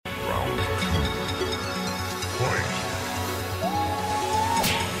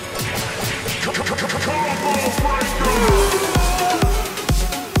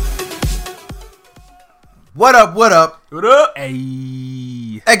What up? What up?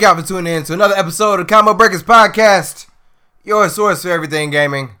 Hey. Thank y'all for tuning in to another episode of Combo Breakers Podcast, your source for everything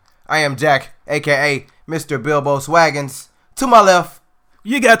gaming. I am Jack, a.k.a. Mr. Bilbo Swaggins. To my left,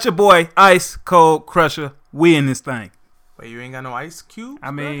 you got your boy, Ice Cold Crusher. We in this thing. Wait, you ain't got no ice cube?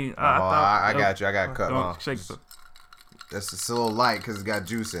 I mean, I got you. I got cut off. Shake It's a little light because it's got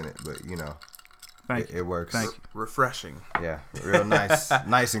juice in it, but you know, it works. Thank you. Refreshing. Yeah, real nice,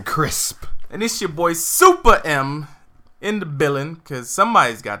 nice and crisp. And it's your boy Super M in the billing, because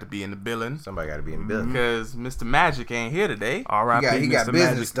somebody's got to be in the billing. Somebody got to be in the billing. Because Mr. Magic ain't here today. R.I.P. He got Mr.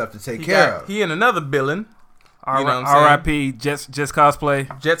 business Magic. stuff to take care of. He in another billing. You know what I'm saying? R.I.P. Jets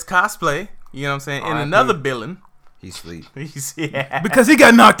Cosplay. Jets Cosplay. You know what I'm saying? In another billing. He's asleep. Because he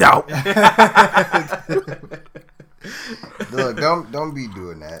got knocked out. Look, don't be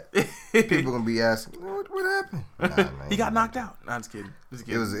doing that. People gonna be asking, what happened? Nah, he got knocked out. Nah, I'm just kidding.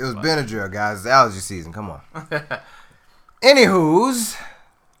 It was Benadryl, guys. It's allergy season. Come on. Anywho's,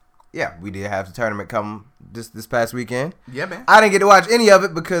 yeah, we did have the tournament come this past weekend. Yeah, man. I didn't get to watch any of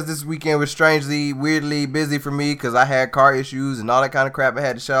it because this weekend was strangely, weirdly busy for me because I had car issues and all that kind of crap. I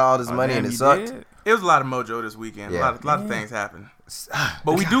had to shell all this money and it sucked. Did? It was a lot of mojo this weekend. Yeah. A lot of things happened.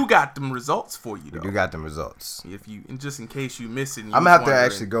 But we do got them results for you, though. We do got them results. Just in case you miss it. I'm going to have to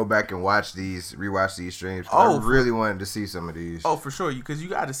actually go back and rewatch these streams. I really wanted to see some of these. Oh, for sure. Because you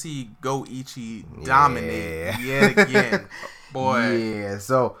got to see Go Ichi dominate yet again. Boy. Yeah,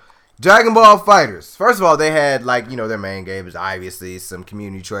 so Dragon Ball FighterZ. First of all, they had, their main games, obviously. Some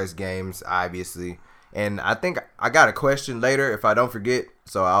community choice games, obviously. And I think I got a question later if I don't forget,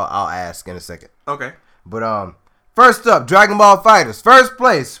 so I'll ask in a second. Okay. But first up, Dragon Ball FighterZ. First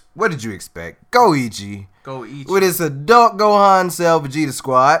place, what did you expect? Go Ichi. With his adult Gohan Cell Vegeta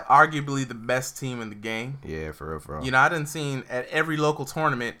squad. Arguably the best team in the game. Yeah, for real. You know, I done seen at every local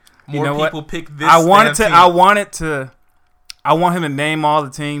tournament more people pick this. I want him to name all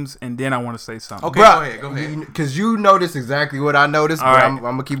the teams, and then I want to say something. Okay, go ahead. Because you noticed exactly what I noticed, but I'm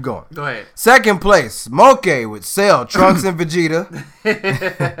going to keep going. Go ahead. Second place, Moke with Cell, Trunks, and Vegeta.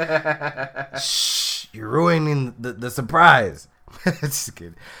 Shh, you're ruining the surprise. Just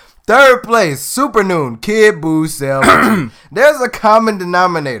kidding. Third place, Super Noon, Kid Buu, Cell. There's a common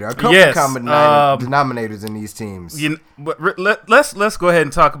denominator. A couple common denominators in these teams. Let's go ahead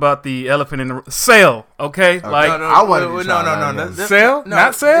and talk about the elephant in the Cell. Okay, I wanted to no. Cell,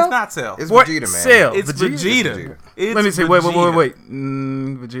 not Cell. It's not Cell. It's Vegeta, man. Cell. It's Vegeta. Let me see. Wait.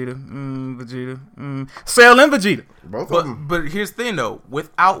 Vegeta. Cell and Vegeta. Both of them. But here's the thing, though.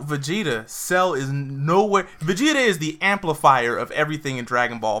 Without Vegeta, Cell is nowhere. Vegeta is the amplifier of everything in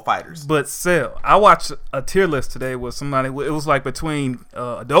Dragon Ball FighterZ. But Cell, I watched a tier list today with somebody. It was like between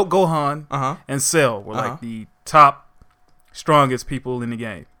adult Gohan and Cell were like the top strongest people in the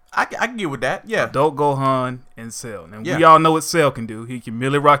game. I can get with that. Yeah. Adult Gohan and Cell. And we all know what Cell can do. He can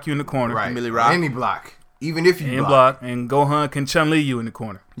merely rock you in the corner. Right. Millie rock. Any block. Even if you block. And Gohan can Chun-Li you in the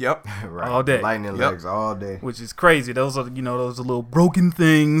corner. Yep. Right. All day. Lightning legs all day. Which is crazy. Those are little broken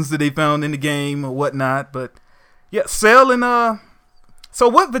things that they found in the game or whatnot. But yeah, Cell and So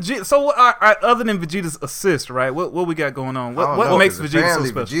what Vegeta? So what other than Vegeta's assist, right? What we got going on? What makes Vegeta so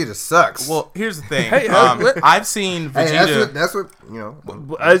special? Vegeta sucks. Well, here's the thing. I've seen Vegeta. That's what you know.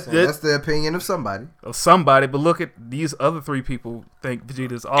 That's the opinion of somebody. But look at these other three people think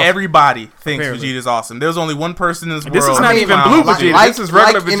Vegeta's awesome. Everybody thinks Vegeta's awesome. There's only one person in this world. This is not even blue Vegeta. This is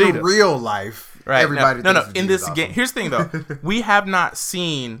regular Vegeta. In real life. Right. Everybody No. thinks In this awesome. game, here's the thing though. We have not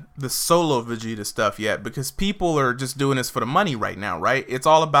seen the solo Vegeta stuff yet because people are just doing this for the money right now, right? It's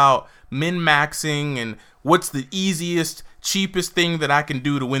all about min-maxing and what's the easiest, cheapest thing that I can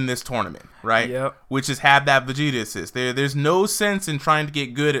do to win this tournament, right? Yep. Which is have that Vegeta assist. There's no sense in trying to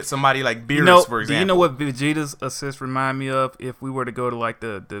get good at somebody like Beerus, for example. Do you know what Vegeta's assist remind me of if we were to go to like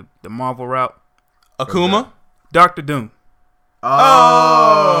the Marvel route? Akuma? Dr. Doom. Oh,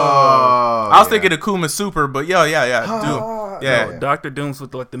 I was thinking Akuma Super, but yeah. Doom. Yeah. No, Dr. Doom's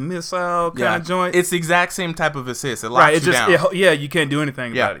with like the missile kind of joint. It's the exact same type of assist. It locks you down. You can't do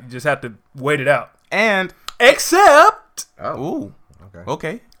anything about it. You just have to wait it out. And except,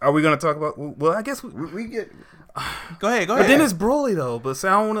 okay. Are we gonna talk about? Well, I guess we get. Go ahead. But then it's Broly though. But so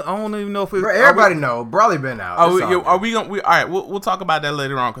I don't even know if it's everybody know Broly been out. Are we gonna? All right. We'll talk about that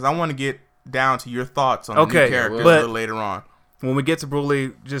later on because I want to get down to your thoughts on the new characters a little later on. When we get to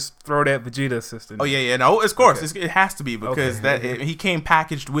Broly, just throw that Vegeta assistant. Oh yeah. No, of course it has to be because he came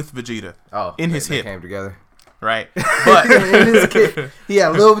packaged with Vegeta. In his hip. They came together. Right, but he had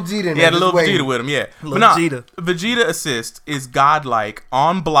a little Vegeta in there. He had a little Vegeta with him, yeah. Vegeta assist is godlike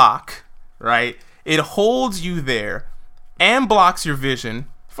on block, right? It holds you there and blocks your vision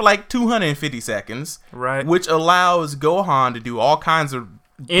for like 250 seconds. Right. Which allows Gohan to do all kinds of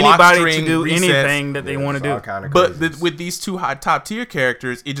anybody to string do resets. anything that they want to do. But with these two top tier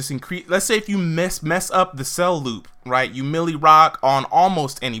characters, it just increase. Let's say if you mess up the Cell loop, right? You Millie Rock on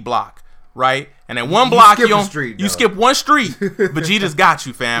almost any block, right? And at one block you skip one street. Vegeta's got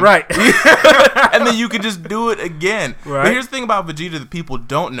you, fam. Right. And then you can just do it again. Right. But here's the thing about Vegeta that people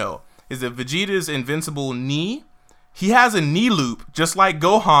don't know is that Vegeta's invincible knee. He has a knee loop just like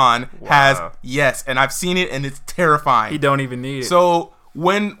Gohan has. Yes, and I've seen it, and it's terrifying. He don't even need it. So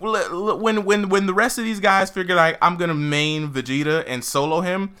when the rest of these guys figure like I'm gonna main Vegeta and solo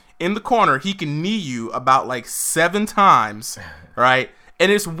him in the corner, he can knee you about like 7 times, right?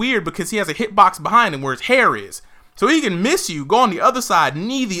 And it's weird because he has a hitbox behind him where his hair is, so he can miss you, go on the other side,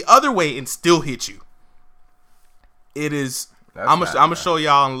 knee the other way, and still hit you. It is. I'm gonna show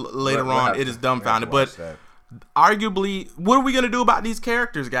y'all later on. It is dumbfounded, but. Arguably, what are we gonna do about these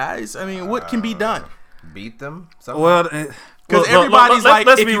characters, guys? I mean, what can be done? Beat them? Well, because everybody's like,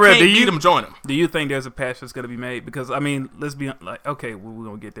 if you can't beat them, join them. Do you think there's a patch that's gonna be made? Because I mean, let's be like, okay, we're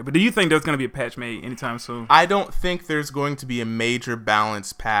gonna get there. But do you think there's gonna be a patch made anytime soon? I don't think there's going to be a major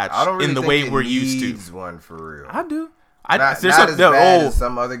balance patch in the way we're used to. One for real. I do. Not as bad as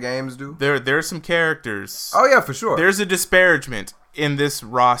some other games do. There's some characters. Oh yeah, for sure. There's a disparagement in this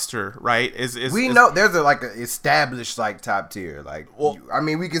roster, right? We know there's a established like top tier. Like, I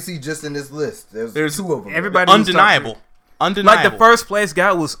mean, we can see just in this list. There's 2 of them. Everybody undeniable. Like the first place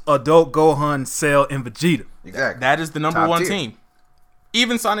guy was Adult Gohan, Cell, and Vegeta. Exactly. That is the number top 1 team.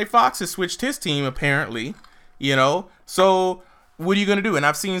 Even Sonic Fox has switched his team apparently. You know, so what are you gonna do? And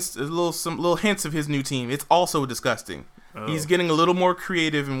I've seen some little hints of his new team. It's also disgusting. Oh. He's getting a little more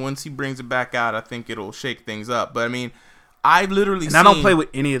creative, and once he brings it back out, I think it'll shake things up. But I mean, I've literally I don't play with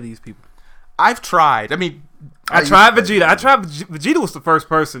any of these people. I've tried. I mean, I tried Vegeta. Vegeta was the first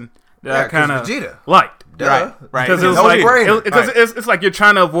person that I kind of liked. Right. Because it was it's like you're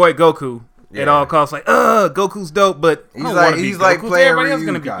trying to avoid Goku at all costs. Like, Goku's dope, but he's like Goku. playing Everybody else Ryu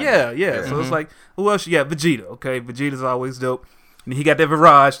gonna be. guy. Yeah. So it's like, who else you got? Vegeta. Okay, Vegeta's always dope. And he got that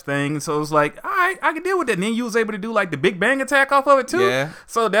Virage thing, so it was like, all right, I can deal with that. And then you was able to do like the Big Bang attack off of it too. Yeah.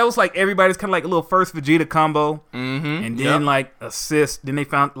 So that was like everybody's kind of like a little first Vegeta combo, and then like assist. Then they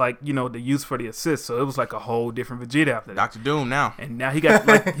found like the use for the assist, so it was like a whole different Vegeta after that. Dr. Doom now, and now he got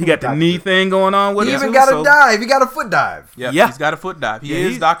the knee thing going on with him. He even got a dive. He got a foot dive. Yeah, he's got a foot dive. He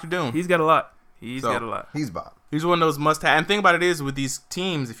is Dr. Doom. He's got a lot. He's got a lot. He's Bob. He's one of those must-have. And the thing about it is with these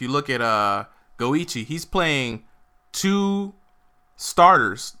teams, if you look at Goichi, he's playing 2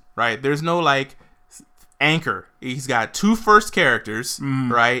 starters, right? There's no like anchor. He's got 2 first characters,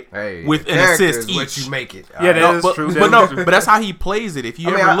 right? Hey, with an assist each. What you make it. That is true. But that's how he plays it. If you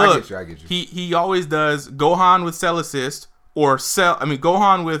ever look, I get you. he always does Gohan with Cell assist or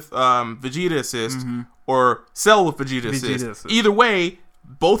Gohan with Vegeta assist or Cell with Vegeta assist. Either way,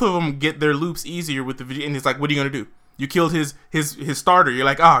 both of them get their loops easier with the Vegeta. And it's like, what are you gonna do? You killed his starter. You're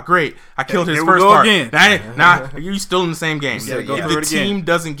like, great. I killed his first starter. Nah, you're still in the same game. The team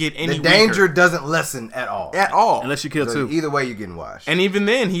doesn't get any the danger doesn't lessen at all. Unless you kill 2. Either way, you're getting washed. And even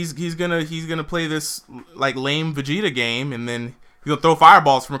then, he's gonna play this like lame Vegeta game, and then he's gonna throw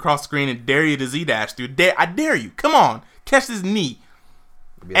fireballs from across the screen and dare you to Z-dash through. I dare you. Come on, catch this knee.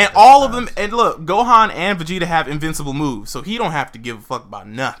 And all of them, and look, Gohan and Vegeta have invincible moves, so he don't have to give a fuck about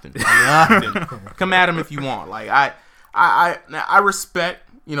nothing. Come at him if you want. Like I respect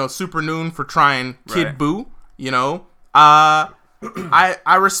Super Noon for trying Kid Buu.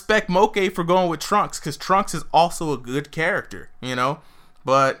 I respect Moke for going with Trunks because Trunks is also a good character.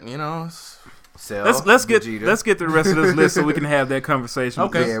 But let's get the rest of this list so we can have that conversation.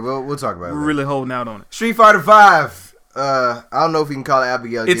 Okay, yeah, we'll talk about it. We're really holding out on it. Street Fighter V. I don't know if you can call it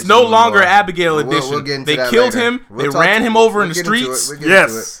Abigail. It's no longer Abigail edition. We'll get into they that killed later. him. They ran him over in the streets.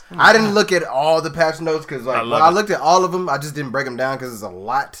 Yes. I didn't look at all the patch notes because I looked at all of them. I just didn't break them down because it's a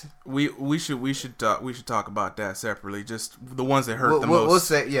lot. We should talk about that separately. Just the ones that hurt the most. We'll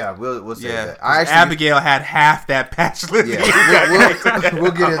say that. Abigail had half that patch list. Yeah,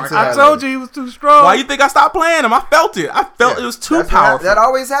 we'll get into that. I told you he was too strong. Why you think I stopped playing him? I felt it. It was too powerful. That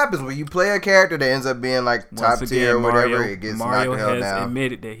always happens when you play a character that ends up being like top tier or whatever. It gets Mario knocked the hell has down.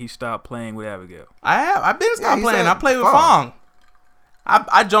 admitted that he stopped playing with Abigail. I've been stopped playing. I play with Fong.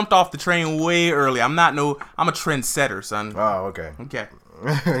 I jumped off the train way early. I'm a trendsetter, son. Oh, okay. Okay.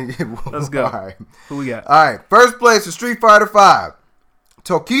 Let's go. All right. Who we got? All right. First place for Street Fighter V.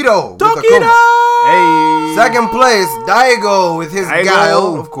 Tokido. Hey. Second place, Daigo with his Daigo.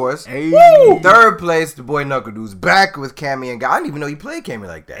 Guile, of course. Hey. Third place, the boy Knuckle Dude's back with Cammy and Guile. I didn't even know he played Cammy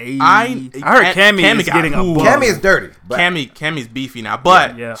like that. Hey. I heard Cammy is got getting a cool. bump. Cammy is dirty. But Cammy's beefy now,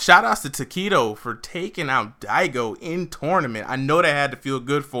 but Yeah. shout outs to Taquito for taking out Daigo in tournament. I know that had to feel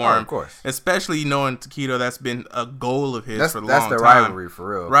good for him, of course. especially knowing Taquito. That's been a goal of his that's for a long the time. rivalry for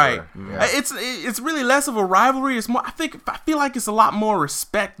real. Right. Yeah. It's really less of a rivalry. It's more. I feel like it's a lot more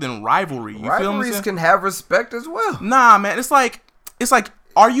respect than rivalry. You feel me? Rivalries can have respect as well. Nah, man. It's like.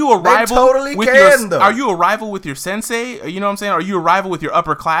 Are you a rival totally with can, though. Are you a rival with your sensei? You know what I'm saying? Are you a rival with your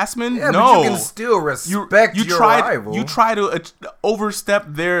upperclassmen? Yeah, no. but you can still respect your rival. You try to overstep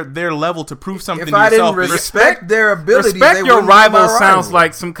their level to prove something If to I yourself. didn't respect their abilities, Respect they your wouldn't be rival my sounds rival.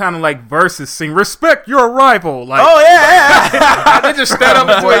 like some kind of like versus sing. Respect your rival. Like, Oh yeah. they just stand up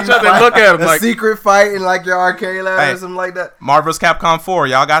to each other and look at them a like, secret fight in like your arcade lab Hey. or something like that. Marvel's Capcom 4.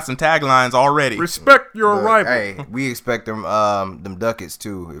 Y'all got some taglines already. respect your But, rival. hey, we expect them ducats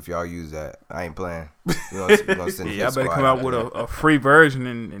too. If y'all use that, I ain't playing. We gonna send Yeah, I his better squad come out out with there. a free version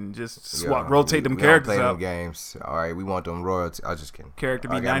and just swap, rotate them we characters don't play out. them games. All right, we want them royalties. I was just kidding. Character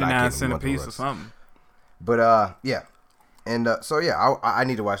be Okay, I'm not 99 kidding. We cents a want them piece or royalties. something. But yeah, and so yeah, I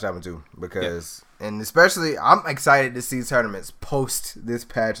need to watch that one too because and especially I'm excited to see tournaments post this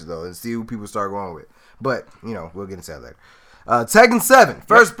patch though and see who people start going with. But we'll get into that later. Tekken 7,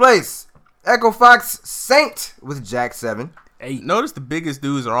 first place, Echo Fox Saint with Jack 7. Hey, Notice the biggest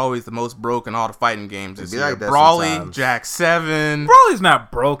dudes are always the most broke in all the fighting games this be year. like that Brawly, sometimes. Jack 7. Broly's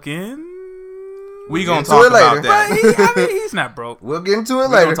not broken. We gonna into talk it about later. that. He's not broke. We'll get into it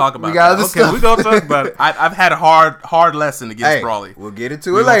We later. gonna talk about we got that. other Okay, stuff. we gonna talk about it. I've had a hard lesson against Hey, Brawly. we'll get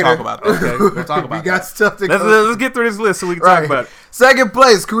into We it gonna later. talk about that. Okay, we'll talk about we got that. stuff to Let's, go. let's get through this list so we can Right. talk about it. Second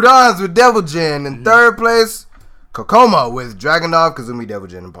place, Kudans with Devil Jin. And third place, Kokoma with Dragunov, Kazumi, Devil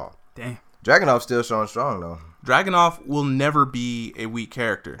Jin, and Paul. Damn. Dragunov still showing strong though. Dragunov will never be a weak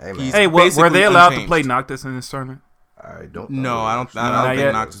character. Hey, man. He's Hey, were basically they allowed unchanged. to play Noctis in this tournament? I don't. No, I don't Not think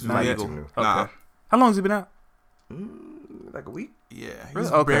yet? Noctis Not was yet? legal. Okay. Nah. How long has he been out? Like a week. Yeah, Really?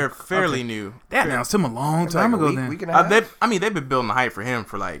 he's Okay. fairly Okay. new. That announced him a long Like time a ago week, then. week and a half. They've been building the hype for him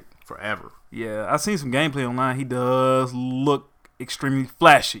for like forever. Yeah, I've seen some gameplay online. He does look extremely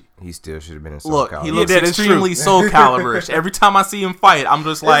flashy. He still should have been in Soul Look, Calibur. he looks that is true. extremely Soul Calibur-ish. Every time I see him fight, I'm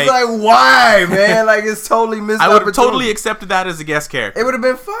just like, It's like why, man? Like it's totally missed. I would have opportunity. totally accepted that as a guest character. It would have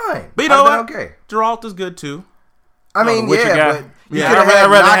been fine. But you know I'd what? been Okay. Geralt is good too. I mean, the Witcher yeah, guy. but you Yeah, could have I'd had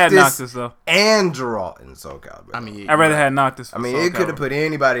rather had Noctis Noctis though. and Geralt in Soul Calibur. I mean, I'd rather had Noctis. I mean, it could have put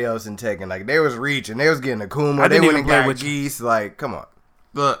anybody else in Tekken. Like they was reaching, they was getting Akuma. I They didn't went even and play got with you. Geese. Like, come on,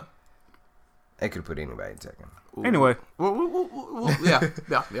 But they could have put anybody in Tekken. Anyway,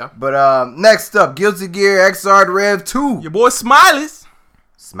 yeah. But next up, Guilty Gear XR Rev 2. Your boy Smiley's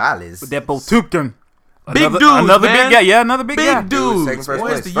Smileys. with that Botukton. Big dudes, another man. big guy. Yeah, another big guy. big dudes. Second, first Boy,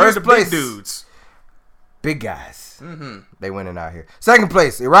 place. it's the year First of place. big dudes. Big guys. Mm-hmm. They winning out here. Second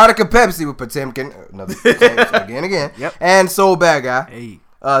place, Erotica Pepsi with Potemkin. Another again. Yep. And Soul Bad Guy. Hey,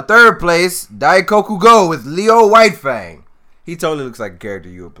 Third place, Daikoku Go with Leo Whitefang. He totally looks like a character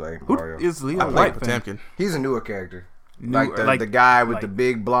you would play, who Mario. is Leo I played White? Potemkin. He's a newer character. New- The guy with like- the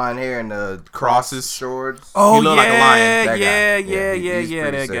big blonde hair and the Crosses. swords. Oh He look yeah, like a lion. That guy. yeah, Yeah, he's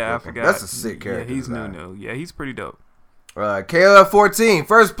pretty that sick guy. I looking. forgot. That's a sick character Yeah, he's design. new. Yeah, he's pretty dope. KLF 14,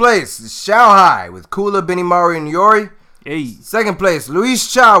 first place, Shanghai with Kula, Benimaru, and Yori. Hey, Second place,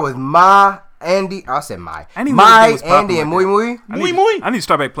 Luis Cha with Andy. I said I didn't even know My, it was popping Andy, and Mui like Mui. Muy, muy. I need to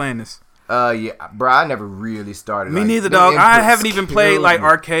start back playing this. Yeah, bro, I never really started. Me like, neither, them dog. I inputs haven't even played killed like me.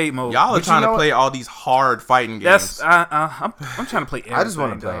 arcade mode. Y'all are But you trying know to what? play all these hard fighting games. That's I'm trying to play. Everything, I just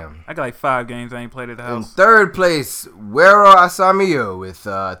wanna play dog. 'em. I got like 5 games I ain't played at the In house. third place, Wero Asamiyo with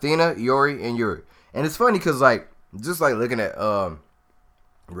Athena, Yori, and Yuri. And it's funny because like just like looking at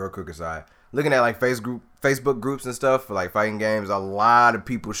real quick aside, looking at like Facebook groups and stuff for like fighting games, a lot of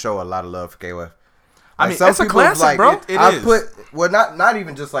people show a lot of love for KOF. I Like, mean, some it's a people, classic, like, bro. It I is. put not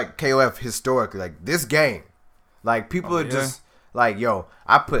even just like KOF historically, like this game. Like people are yeah. just like, yo,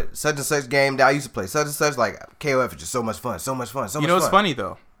 I put such and such game that I used to play such and such. Like KOF is just so much fun, so much fun, so You much know fun. what's funny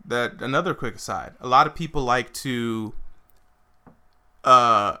though? That another quick aside. A lot of people like to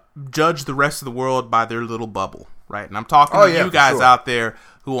judge the rest of the world by their little bubble, right? And I'm talking Oh, to yeah, you for guys sure. out there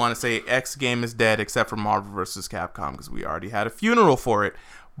who want to say X game is dead except for Marvel vs. Capcom because we already had a funeral for it.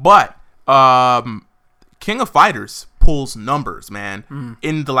 But King of Fighters pulls numbers, man,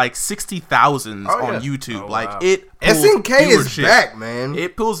 in the like 60,000s on YouTube. Oh, like wow. it pulls SNK is viewership. back, man.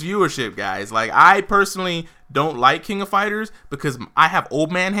 It pulls viewership, guys. Like I personally don't like King of Fighters because I have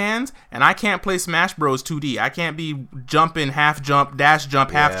old man hands and I can't play Smash Bros 2D. I can't be jumping half jump, dash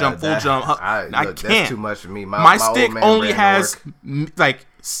jump, half jump, full jump. I look, can't. That's too much for me. My old stick man only ran to has work. like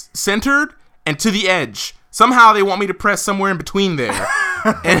centered and to the edge. Somehow they want me to press somewhere in between there,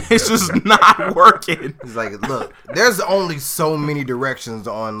 and it's just not working. He's like, look, there's only so many directions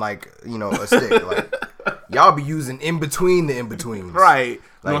on like a stick. Like y'all be using in between the in betweens, Right.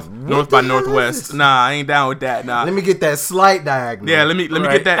 Like, North by Northwest. Nah, I ain't down with that. Nah. Let me get that slight diagonal. Yeah, let me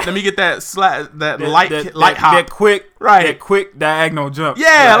Right. get that light hop. That quick, Right. That quick diagonal jump.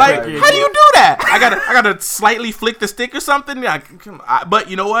 Yeah, like right. how do you do that? I gotta slightly flick the stick or something. But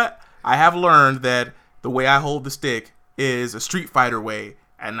you know what? I have learned that the way I hold the stick is a Street Fighter way,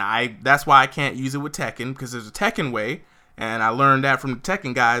 and that's why I can't use it with Tekken, because there's a Tekken way, and I learned that from the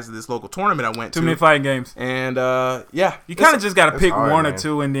Tekken guys at this local tournament I went to. Too many fighting games. And yeah, You kind of just got to pick hard, one man. or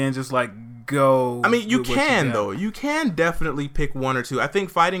two and then just like go. I mean, you with what can got. though. You can definitely pick one or two. I think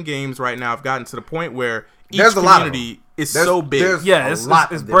fighting games right now have gotten to the point where each There's a lot of community is There's- so big. there's- Yeah, a it's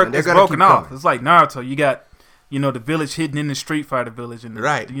lot of them, and they're gonna broken keep off. coming. It's like Naruto. You got the village hidden in the Street Fighter village, and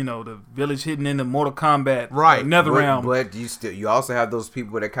Right. the village hidden in the Mortal Kombat Right. NetherRealm. But you also have those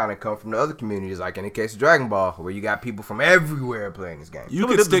people that kind of come from the other communities, like in the case of Dragon Ball, where you got people from everywhere playing this game. You But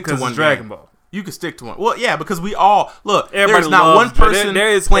could this is stick to because one it's Dragon game. Ball. You could stick to one. Well, yeah, because we all look. Everybody There's not one loves- there- person there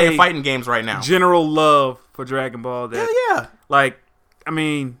is playing a fighting games right now. General love for Dragon Ball. That Yeah. like, I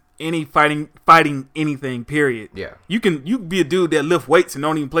mean, any fighting anything. Period. Yeah. You can be a dude that lift weights and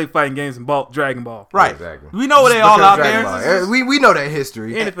don't even play fighting games and ball Dragon Ball. Right. Exactly. We know they Just all because out Dragon there. Ball. We know that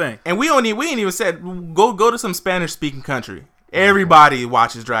history. Anything. And we ain't even said go to some Spanish speaking country. Everybody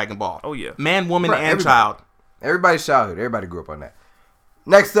watches Dragon Ball. Oh, yeah. Man, woman, Right, and everybody. child. Everybody's childhood. Everybody grew up on that.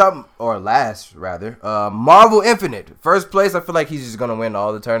 Next up, or last rather, Marvel Infinite. First place. I feel like he's just gonna win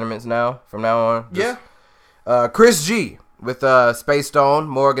all the tournaments now from now on. Chris G with Space Stone,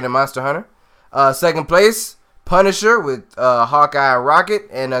 Morgan, and Monster Hunter. Second place, Punisher with Hawkeye and Rocket,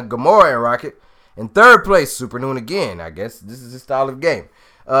 and Gamora and Rocket. In third place, Super Noon again. I guess this is his style of game.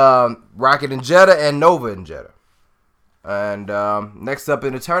 Rocket and Jeddah, and Nova and Jeddah. And next up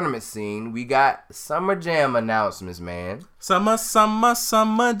in the tournament scene, we got Summer Jam announcements, man.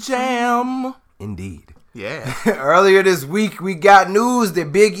 Summer Jam. Indeed. Yeah. Earlier this week, we got news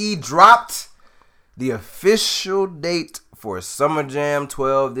that Big E dropped the official date for Summer Jam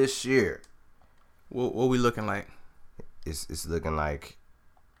 12 this year. What we looking like? It's looking like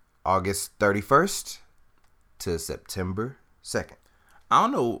August 31st to September 2nd. I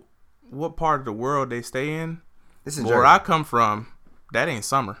don't know what part of the world they stay in. This is Where I come from, that ain't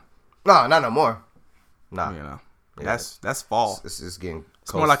summer. No, not no more. Nah, You know, Yeah. that's fall. it's getting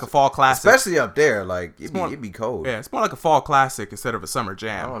It's more like a fall classic. especially up there. Like more- it'd be cold. Yeah, it's more like a fall classic instead of a summer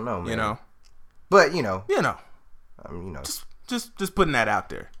jam. I don't know, man. You know, But just putting that out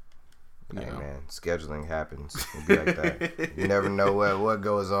there. You hey know. man, scheduling happens. It'd be like that. You never know what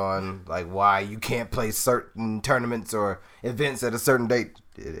goes on, like why you can't play certain tournaments or events at a certain date.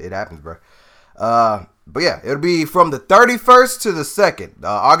 It happens, bro. But yeah, it'll be from the 31st to the 2nd.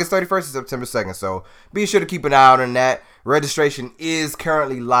 August 31st to September 2nd. So be sure to keep an eye out on that. Registration is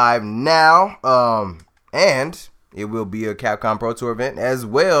currently live now. And it will be a Capcom Pro Tour event as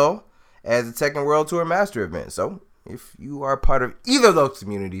well as a Tekken World Tour Master event. So if you are part of either of those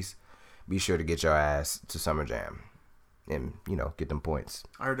communities, be sure to get your ass to Summer Jam and, get them points.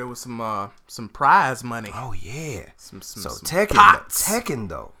 I heard there was some prize money. Oh, yeah. Some Tekken,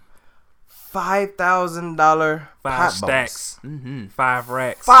 though. $5,000 Five pot stacks. Mm-hmm. 5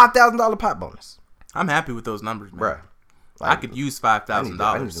 racks. bonus. $5,000 pot bonus. I'm happy with those numbers, man. Bruh. I could use I need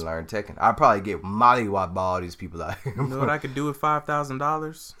 $5,000. to learn Tekken. I'll probably get mollywop by all these people out here. You know what I could do with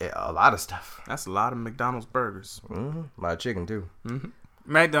 $5,000? Yeah, a lot of stuff. That's a lot of McDonald's burgers. A lot of chicken, too.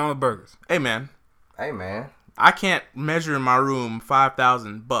 McDonald's burgers. Hey, man, Hey, man. I can't measure in my room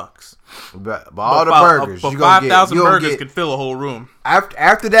 $5,000. But all the burgers. But you gonna 5,000 you gonna burgers get, could fill a whole room.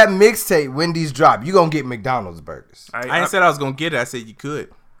 after that mixtape, Wendy's drop, you going to get McDonald's burgers. I ain't said I was gonna get it. I said you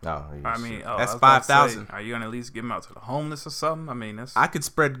could. No, I mean, That's I was about to say, 5,000. Are you gonna at least give them out to the homeless or something? I mean, that's I could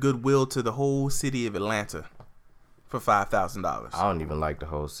spread goodwill to the whole city of Atlanta for $5,000. I don't even like the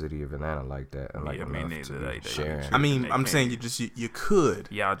whole city of Atlanta like that. I like Yeah, me enough neither. to They- share. I mean, They I'm can't. saying you could.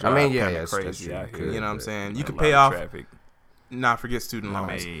 y'all I drive mean, yeah, kinda that's crazy true. out You here. could. You know what I'm saying? You A could lot pay of off. traffic. Not forget student I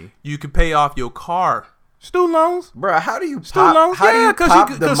loans. mean- You could pay off your car. Student loans. Bro, how do you Student pop? loans. How do Yeah, you because pop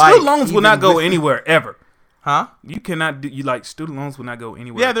the mic student loans will even not go with- anywhere ever. Huh? You cannot do. You like student loans will not go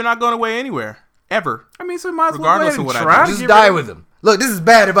anywhere. Yeah, they're not going away anywhere. ever. I mean, so you might as well Regardless go of what ahead I and try do. to Just get die rid of- with him. Look, this is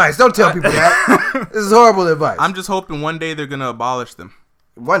bad advice. Don't tell people that. This is horrible advice. I'm just hoping one day they're gonna abolish them.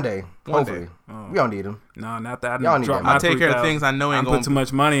 One day, One hopefully. day. We don't need them. No, not that. Y'all I need dropped that. my I take care of 3,000. things I know ain't I'm gonna. putting too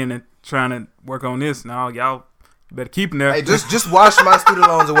much money in it trying to work on this. No, y'all better keep them there. Hey, just wash my student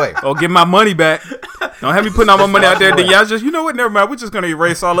loans away. Or get my money back. Don't have me putting all my money out there. Then y'all just, you know what? Never mind. We're just gonna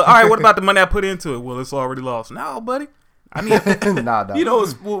erase all of. All right, what about the money I put into it? Well, it's already lost. No, buddy. I mean, Nah. You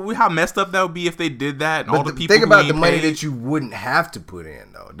know how messed up that would be if they did that, and all the people. Think about who the ain't money paid. that you wouldn't have to put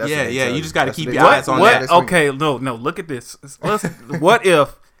in, though. That's Yeah, what they yeah, tell you just gotta That's keep what your they eyes tell on you. what? that. Okay, no. Look at this. What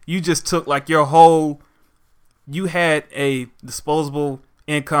if you just took like your whole, you had a disposable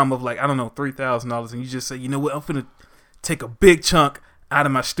income of like I don't know $3,000, and you just say, you know what, I'm finna take a big chunk out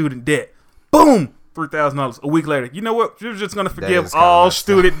of my student debt. Boom. $3,000 a week later. You know what? You're just gonna forgive is kinda all messed up.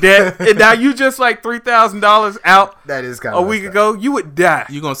 student debt, and now you just like $3,000 out That is kind a of week ago. You would die.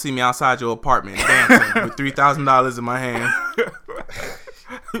 You gonna see me outside your apartment dancing with $3,000 in my hand.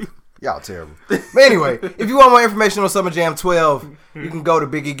 Y'all terrible. But anyway, if you want more information on Summer Jam 12, you can go to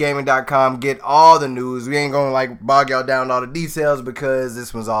biggiegaming.com, get all the news. We ain't gonna like bog y'all down with all the details because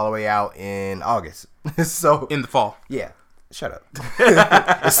this one's all the way out in August. So In the fall. yeah, shut up.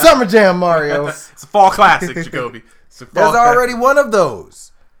 It's Summer Jam, Mario. It's a fall classic, Jacoby. It's a fall There's classic. already one of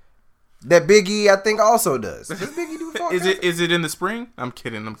those that Biggie I think also does. Does Biggie do fall? Is it in the spring? I'm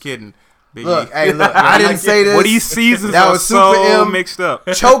kidding. Biggie. Look, hey, look. I didn't say this. Well, these seasons That are was so Super M. mixed up.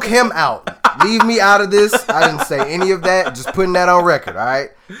 Choke him out. Leave me out of this. I didn't say any of that. Just putting that on record, all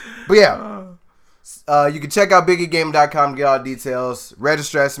right? But yeah, you can check out biggiegaming.com to get all the details.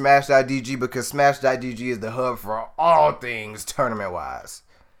 Register at smash.dg because smash.dg is the hub for all things tournament-wise.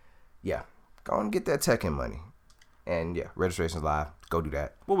 Yeah, go and get that Tekken money. And yeah, registration's live. Go do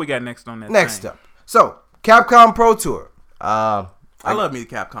that. What we got next on that? Next thing? up. So, Capcom Pro Tour. I love me the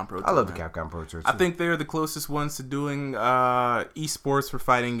Capcom Pro Tour. I love the man. Capcom Pro Tour, too. I think they're the closest ones to doing esports for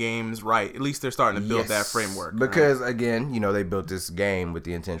fighting games right. At least they're starting to build that framework. Because, again, they built this game with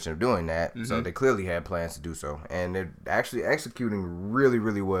the intention of doing that. Mm-hmm. So they clearly had plans to do so. And they're actually executing really,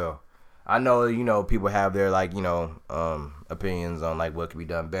 really well. I know, people have their, opinions on, what could be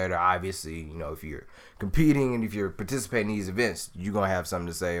done better. Obviously, if you're competing and if you're participating in these events, you're going to have something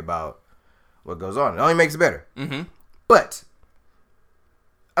to say about what goes on. It only makes it better. Mm-hmm. But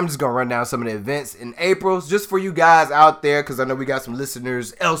I'm just going to run down some of the events in April just for you guys out there because I know we got some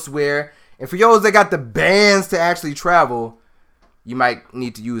listeners elsewhere. And for those that got the bands to actually travel, you might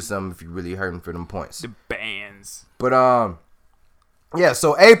need to use some if you're really hurting for them points. The bands. But, yeah,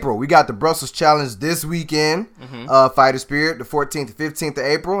 so April, we got the Brussels Challenge this weekend. Fighter Spirit, the 14th to 15th of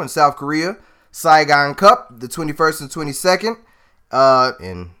April in South Korea. Saigon Cup, the 21st and 22nd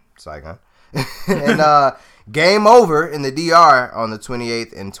in Saigon. And Game Over in the DR on the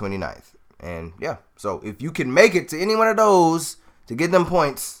 28th and 29th. And, yeah, so if you can make it to any one of those to get them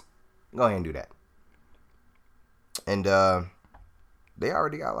points, go ahead and do that. And they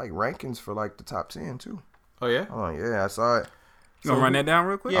already got, rankings for, the top 10, too. Oh, yeah? Oh, yeah, I saw it. You gonna run that down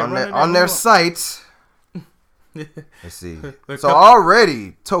real quick? Yeah, On their site. Let's see. The So cup-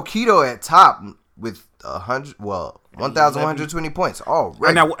 already Tokido at top with 1,120 points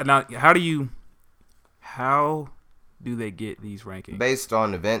already. Now, how do they get these rankings? Based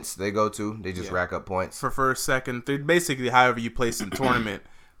on events they go to, they just rack up points. For first, second, third, basically however you place in the tournament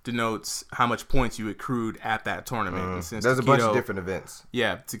denotes how much points you accrued at that tournament. And since There's a bunch of Takedo- different events.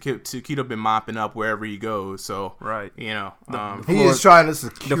 Yeah, Takedo been mopping up wherever he goes, so Right. He floor- is trying to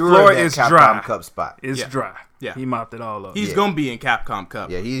secure floor that is Capcom dry. Cup spot. It's Yeah. dry. Yeah. He mopped it all up. he's Yeah. gonna be in Capcom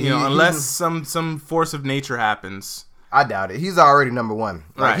Cup. Yeah, unless some force of nature happens. I doubt it. He's already number one.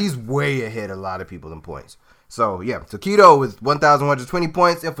 Right. He's way ahead of a lot of people in points. So, yeah, Tokido with 1,120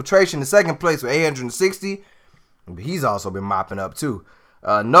 points. Infiltration in second place with 860. He's also been mopping up, too.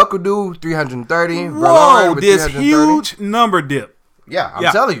 Knuckledo, 330. Whoa, Verloren with this 330. huge number dip Yeah, I'm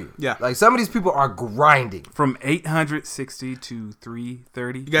Yeah. telling you. Yeah. Some of these people are grinding. from 860 to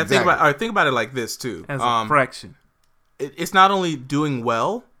 330 You gotta Exactly. think about it like this too. as a fraction. It's not only doing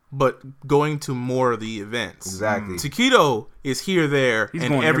well, but going to more of the events. Exactly. Takedo is here, there, He's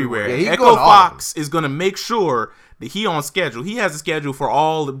and going everywhere. everywhere. Yeah, he's Echo going to all of Fox is going to make sure that he on schedule. He has a schedule for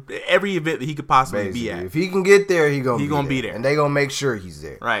every event that he could possibly Basically. be at. If he can get there, he gonna be there. And they gonna make sure he's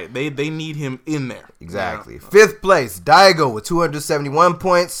there. Right? They need him in there. Exactly. Yeah. Fifth place, Daigo with 271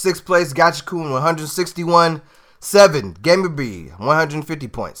 points. Sixth place, Gachikun 161. 7, Gamer B, 150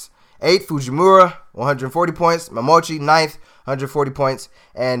 points. 8, Fujimura, 140 points. Mamochi, 9th, 140 points.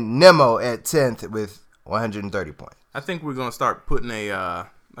 And Nemo at 10th with 130 points. I think we're gonna start putting a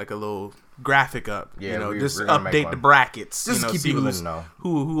like a little graphic up. Yeah, you know, we're just gonna make update one. the brackets. Just you know, keep see people who's, in the know.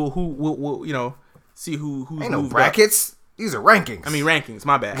 who you know, see who's Ain't no moved brackets. These are rankings. Up. I mean rankings.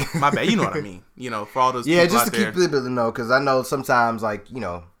 My bad. You know what I mean. You know, for all those yeah, people just out to there. keep people in the know, because I know sometimes, like, you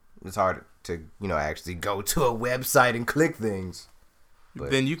know, it's hard to, you know, actually go to a website and click things. But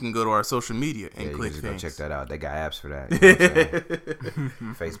then you can go to our social media and you click can just things. go check that out. They got apps for that. You know what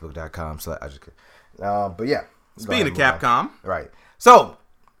I'm saying? Facebook.com. But yeah. Speaking of Capcom, Right. So,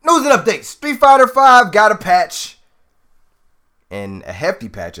 news and updates. Street Fighter V got a patch. And a hefty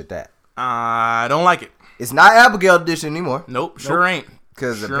patch at that. I don't like it. It's not Abigail Edition anymore. Nope, sure ain't.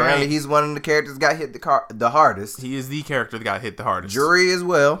 Because Sure apparently ain't. he's one of the characters that got hit the hardest. He is the character that got hit the hardest. Jury as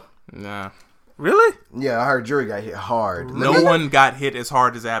well. Nah. Really? Yeah, I heard Jury got hit hard. No one got hit as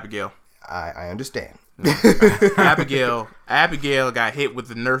hard as Abigail. I understand. Abigail got hit with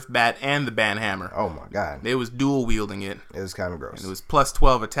the Nerf bat and the banhammer. Oh my god. They was dual wielding it. It was kind of gross. And it was plus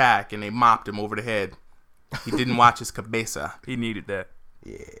 12 attack, and they mopped him over the head. He didn't watch his cabeza. He needed that.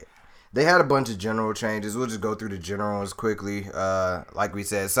 Yeah. They had a bunch of general changes. We'll just go through the generals quickly. Like we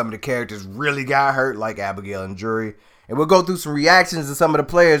said, some of the characters really got hurt, like Abigail and Jury. And we'll go through some reactions of some of the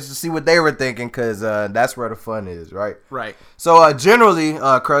players to see what they were thinking, because that's where the fun is, right? Right. So generally,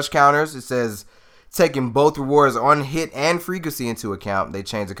 crush counters, it says taking both rewards on hit and frequency into account, they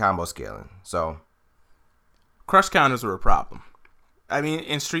change the combo scaling. So Crush counters are a problem. I mean,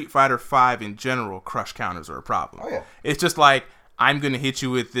 in Street Fighter V in general, crush counters are a problem. Oh, yeah. It's just like, I'm going to hit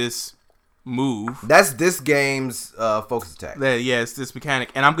you with this move. that's this game's focus attack. It's this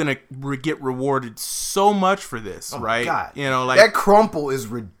mechanic, and I'm gonna get rewarded so much for this, right? God. You know, like that crumple is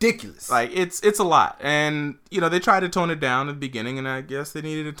ridiculous. like it's a lot, and you know they tried to tone it down at the beginning, and I guess they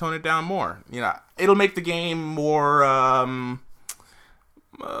needed to tone it down more. You know, it'll make the game more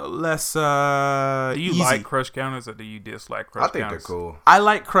less Do you easy. like crush counters or do you dislike crush I counters? think they're cool. I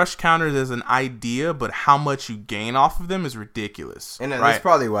like crush counters as an idea, but how much you gain off of them is ridiculous. And right? that's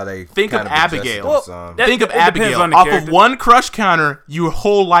probably why they Think of kind adjusted Abigail. them Well, some. Think of It depends Abigail. on the Off character. of one crush counter, your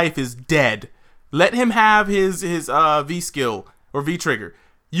whole life is dead. Let him have his V skill or V trigger.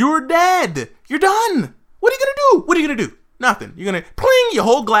 You're dead. You're done. What are you gonna do? Nothing. You're gonna pling, your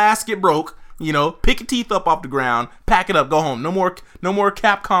whole glass get broke. You know, pick your teeth up off the ground, pack it up, go home. No more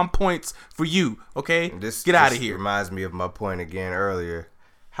Capcom points for you. Okay, get out of here. Reminds me of my point again earlier.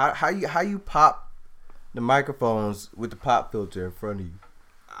 How you pop the microphones with the pop filter in front of you?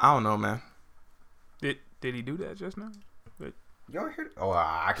 I don't know, man. Did he do that just now? You don't hear that? Oh,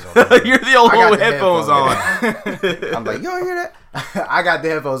 I can. You're the old I one got with the headphones on. I'm like, you don't hear that? I got the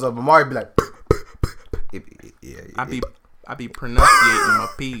headphones on, but Mario be like, yeah. I be pronunciating my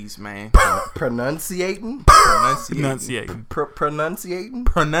P's, man. Pronunciating. Pronunciating.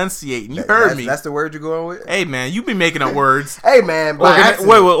 Pronunciating. You heard me. That's the word you're going with. Hey, man, you be making up words. Hey, man. by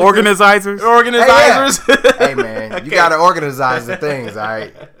accident. Organizers? Organizers. Hey, man, you gotta organize the things, all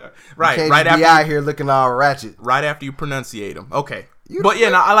right? Right, You can't right just be after out here looking all ratchet. right after you pronunciate them. Okay, but yeah,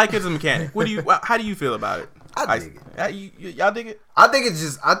 no, I like it as a mechanic. How do you feel about it? I dig it. Y'all dig it? I think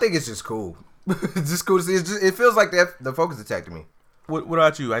it's just cool. It's just cool to see. It feels like the focus attack to me. What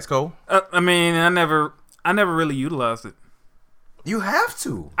about you, Ice Cold? I mean, I never really utilized it. You have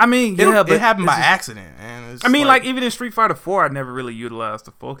to. I mean, yeah, but it happened by it's just- accident. And it's I mean, just like even in Street Fighter 4, I never really utilized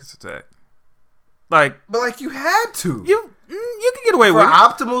the focus attack. Like But you had to. you can get away For with it.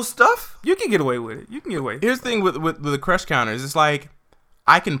 optimal stuff. You can get away with it. You can get away. Here's the thing with the crush counters. It's like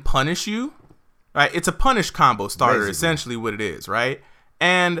I can punish you. Right? It's a punish combo starter, Basically. essentially what it is, right?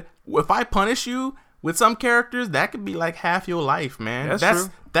 And if I punish you with some characters, that could be like half your life, man. That's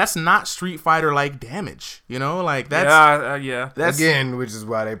true. That's not Street Fighter like damage, you know? Like that's Yeah. that's Again, which is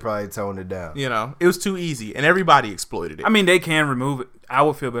why they probably toned it down. you know, it was too easy and everybody exploited it. I mean, they can remove it. I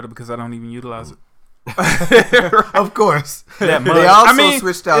would feel better because I don't even utilize it. Of course. That much. They also I mean,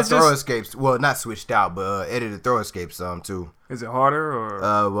 switched out it's throw just- escapes. Well, not switched out, but edited throw escapes some too. Is it harder or?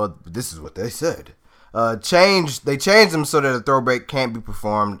 Well, this is what they said. They changed them so that a throw break can't be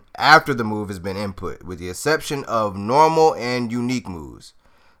performed after the move has been input, with the exception of normal and unique moves.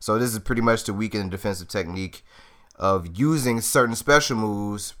 So this is pretty much to weaken the defensive technique of using certain special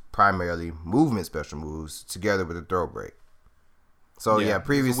moves, primarily movement special moves, together with a throw break. So yeah, it's a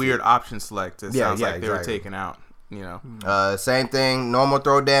previously weird option select. It Yeah, sounds yeah, like they were exactly. taken out. You know, same thing. Normal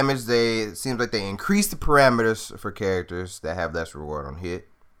throw damage. It seems like they increased the parameters for characters that have less reward on hit.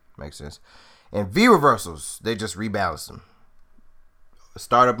 Makes sense. And V reversals, they just rebalance them.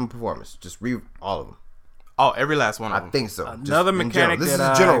 Startup and performance, just all of them. Oh, every last one of I them. think so. Another Just in general. mechanic This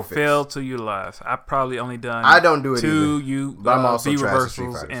that is a general I fix. failed to utilize. I've probably only done I don't do it two either, but I'm also V trash at Street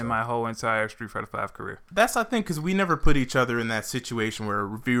reversals Fighter, in so. my whole entire Street Fighter 5 career. That's, I think, because we never put each other in that situation where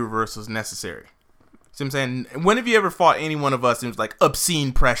review reversal is necessary. See what I'm saying? When have you ever fought any one of us and it was like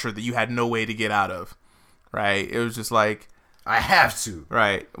obscene pressure that you had no way to get out of? Right? It was just like... I have to.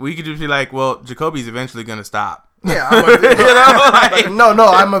 Right. We could just be like, well, Jacoby's eventually going to stop. Yeah, Like, no,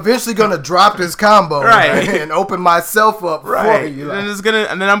 I'm eventually gonna drop this combo, Right. and open myself up for you. And, Like,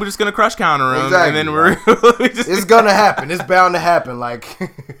 then I'm just gonna crush counter him, Exactly, and then we're it's gonna happen. It's bound to happen. Like,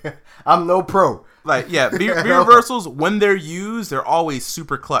 I'm no pro. like, yeah, V reversals when they're used, they're always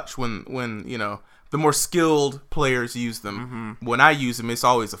super clutch. When you know the more skilled players use them. When I use them, it's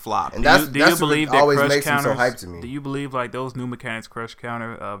always a flop. And that's Do you believe what that always crush makes them counters? so hyped to me. Do you believe like those new mechanics, crush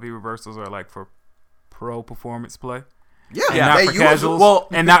counter, V reversals are like for pro performance play? Yeah, And not they for use casuals. it. Well,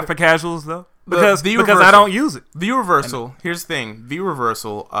 and not for casuals though, because V I reversal. don't use it. V reversal. Here's the thing. V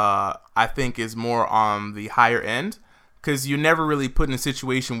reversal, I think, is more on the higher end because you're never really put in a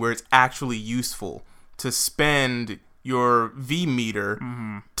situation where it's actually useful to spend your V meter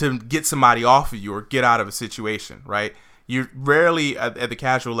to get somebody off of you or get out of a situation, right? You're rarely at the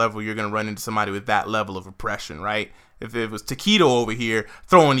casual level you're gonna run into somebody with that level of oppression, right? If it was Taquito over here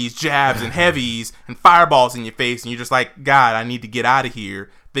throwing these jabs and heavies and fireballs in your face and you're just like, God, I need to get out of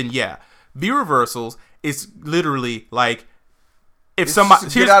here, then yeah. V reversals is literally like if It's somebody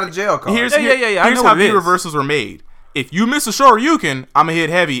just a get out of jail card. Here's, Yeah. I here's know how what it V is. reversals are made. If you miss a Shoryuken, I'm gonna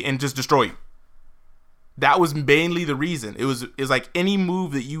hit heavy and just destroy you. That was mainly the reason. It was like any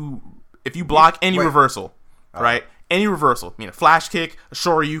move that if you block any Wait. reversal, right? Any reversal, a flash kick, a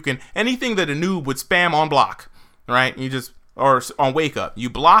Shoryuken, anything that a noob would spam on block, right? You just or on wake up, you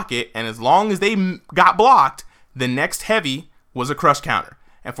block it, and as long as they got blocked, the next heavy was a crush counter.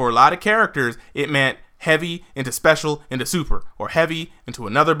 And for a lot of characters, it meant heavy into special into super, or heavy into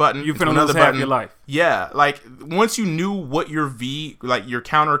another button. You into finna another lose half button. your life. Yeah, like once you knew what your V, like your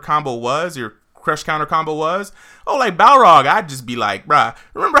counter combo was, your crush counter combo was. Oh, like Balrog, I'd just be like, bruh,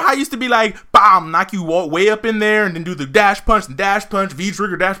 remember how I used to be like, bam, knock you way up in there and then do the dash punch, V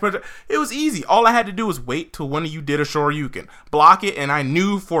trigger, dash punch. It was easy. All I had to do was wait till one of you did a Shoryuken, block it, and I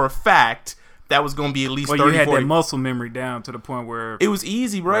knew for a fact that was going to be at least 30, you had 40. that muscle memory down to the point where It was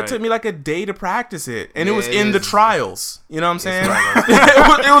easy, bro. Right. It took me like a day to practice it, and it Yeah, was it in the is. trials. You know what I'm saying? right.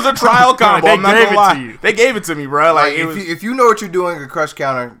 it was a trial combo. They I'm not gave gonna it lie. to you. They gave it to me, bro. Like, Like it was, if you know what you're doing, a crush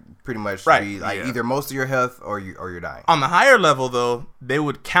counter pretty much Right, be like yeah. either most of your health or you're dying. on the higher level, though, they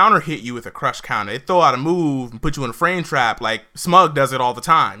would counter hit you with a crush counter. They throw out a move and put you in a frame trap. Like Smug does it all the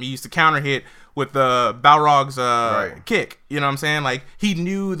time. He used to counter hit with the Balrog's kick. You know what I'm saying? Like he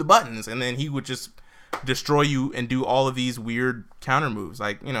knew the buttons, and then he would just destroy you and do all of these weird counter moves.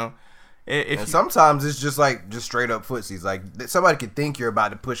 Like if And sometimes it's just straight up footsies. Like somebody could think you're about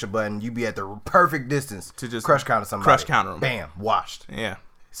to push a button, you be at the perfect distance To just crush counter somebody. crush counter 'em. Bam, washed. Yeah.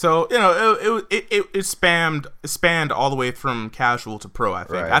 So it spanned all the way from casual to pro. I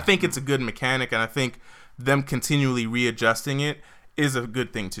think. Right. I think it's a good mechanic, and I think them continually readjusting it is a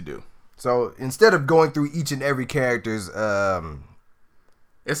good thing to do. So instead of going through each and every character's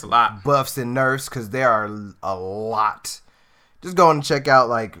It's a lot. buffs and nerfs, because there are a lot, just go and check out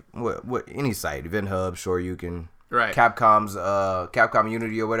like what any site, Event Hub, Shoryuken, Right. Capcom's Capcom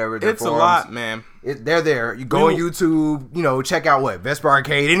Unity or whatever. their It's a forums. lot, man. They're there. You go on YouTube, check out Vesper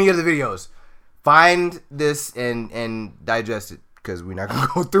Arcade, any of the videos. Find this and digest it, because we're not gonna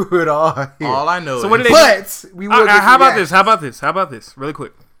go through it all here. All I know. So what is, did they- But we will. get how some about this? reactions. How about this? Really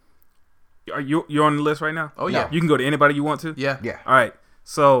quick. Are you're on the list right now? Oh yeah. You can go to anybody you want to. Yeah. Yeah. All right.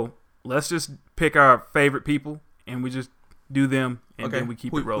 So let's just pick our favorite people and we just do them and then we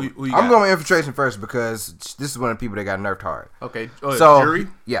keep it rolling. Who you I'm got? going with Infiltration first, because this is one of the people that got nerfed hard. Okay. So Jury.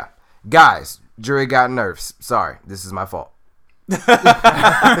 yeah, guys, Jury got nerfs. Sorry, this is my fault.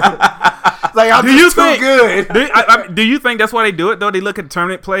 Like I'm Do you just too think- good. Do you think that's why they do it though? They look at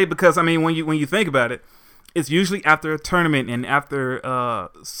tournament play because I mean when you think about it, it's usually after a tournament and after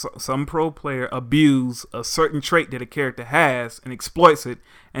some pro player abuse a certain trait that a character has and exploits it,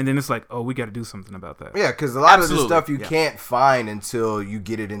 and then it's like, oh, we got to do something about that. Yeah, because a lot Absolutely. of the stuff you Yeah. can't find until you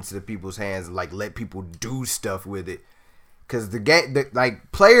get it into the people's hands and like let people do stuff with it. Because the game,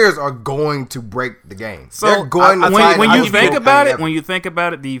 players are going to break the game. So they're going to when, find when how you to think broke about the it, game. when you think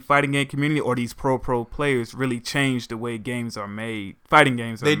about it, the fighting game community or these pro players really change the way games are made. Fighting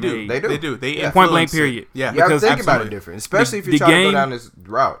games are They made. do. They do. They Yeah. Point blank influence it. period. Yeah. you have to because think about it absolutely. different, especially if The you're trying to game- go down this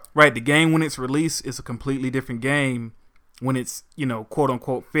route. Right, the game when it's released is a completely different game when it's quote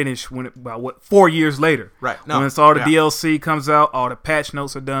unquote finished when it 4 years later. Right. No. When it's all the Yeah. DLC comes out, all the patch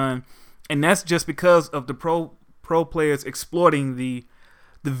notes are done, and that's just because of the pro players exploiting the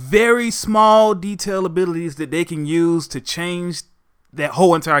very small detail abilities that they can use to change that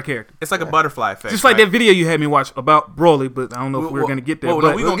whole entire character. It's like a butterfly effect. Just like that video you had me watch about Broly, but I don't know if we're going to get there. Well,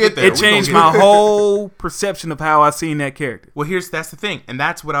 no, we're going to get there. It changed my whole perception of how I seen that character. Well, that's the thing, and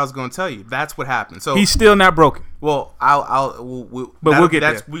that's what I was going to tell you. That's what happened. So he's still not broken. Well, we'll get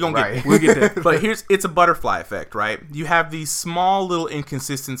there. We're going to get there. We'll get there. But it's a butterfly effect, right? You have these small little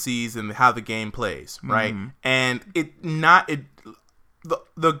inconsistencies in how the game plays, right? Mm-hmm. And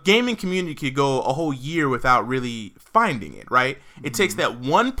the gaming community could go a whole year without really finding it, right? It takes that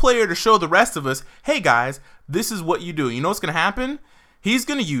one player to show the rest of us, hey guys, this is what you do. You know what's going to happen? He's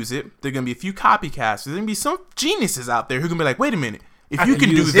going to use it. There are going to be a few copycats. There's going to be some geniuses out there who can be like, wait a minute. If you can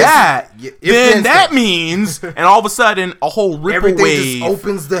do that, then that means, and all of a sudden, a whole ripple wave,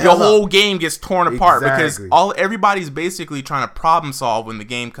 opens the whole game gets torn apart because everybody's basically trying to problem solve when the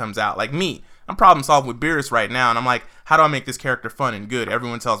game comes out. Like me, I'm problem solving with Beerus right now, and I'm like, how do I make this character fun and good?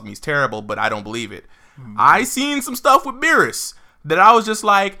 Everyone tells me he's terrible, but I don't believe it. I seen some stuff with Beerus that I was just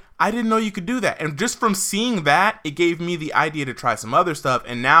like, I didn't know you could do that. And just from seeing that, it gave me the idea to try some other stuff.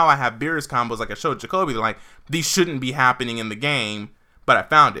 And now I have Beerus combos like I showed Jacoby. They're like, these shouldn't be happening in the game, but I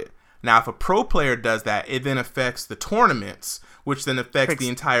found it. Now, if a pro player does that, it then affects the tournaments, which then affects the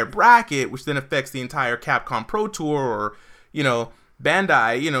entire bracket, which then affects the entire Capcom Pro Tour or,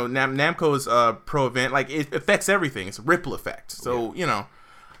 Bandai, Namco's pro event. Like, it affects everything. It's a ripple effect. So,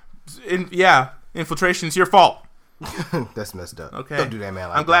 infiltration's your fault. That's messed up. Okay. Don't do that, man.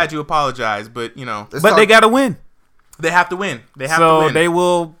 I'm glad you apologize, but, But they got to win. They have to win. They have to win.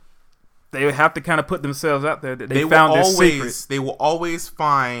 So they have to kind of put themselves out there that they found their secret. They will always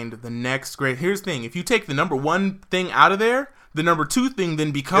find the next great. Here's the thing. If you take the number one thing out of there, the number two thing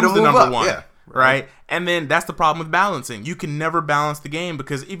then becomes the number one. Yeah. Right? And then that's the problem with balancing. You can never balance the game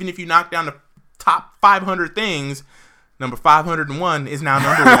because even if you knock down the top 500 things, number 501 is now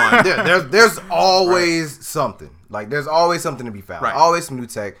number one. There's always something. Like, there's always something to be found. Right. Always some new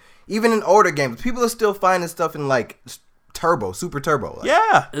tech. Even in older games, people are still finding stuff in, like, super turbo. Like,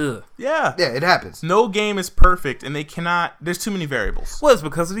 yeah, it happens. No game is perfect, and they cannot. There's too many variables. Well, it's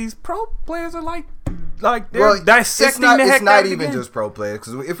because of these pro players are like they're dissecting the heck out of the game. It's not even just pro players,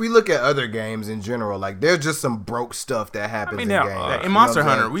 because if we look at other games in general, like, there's just some broke stuff that happens in games. In Monster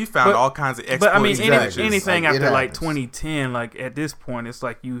Hunter, we found all kinds of exploits. But I mean, anything after like 2010, like at this point, it's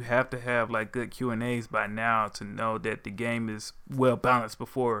like you have to have like good Q&As by now to know that the game is well balanced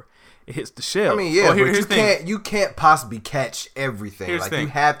before it hits the shelf. I mean, but you can't possibly catch everything. You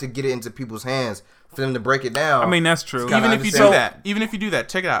have to get it into people's hands for them to break it down. I mean, that's true. Even if you do that,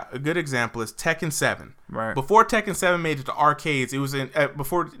 check it out. A good example is Tekken 7. Right. Before Tekken 7 made it to arcades, it was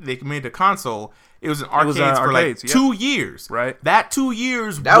before they made it to console, it was in arcades for like 2 years. Right. That 2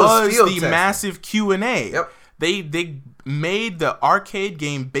 years was the massive Q&A. Yep. They made the arcade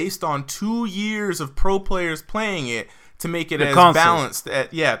game based on 2 years of pro players playing it to make it balanced.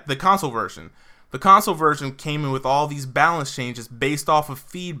 The console version. The console version came in with all these balance changes based off of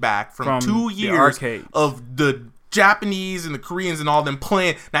feedback from 2 years of the Japanese and the Koreans and all them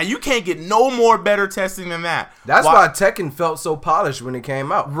playing. Now, you can't get no more better testing than that. That's why Tekken felt so polished when it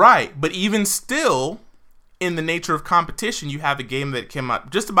came out. Right. But even still, in the nature of competition, you have a game that came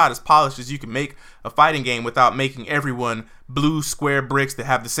out just about as polished as you can make a fighting game without making everyone blue square bricks that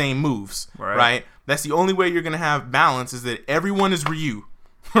have the same moves. Right? That's the only way you're going to have balance, is that everyone is Ryu.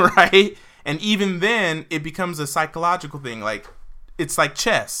 Right? And even then, it becomes a psychological thing. Like, it's like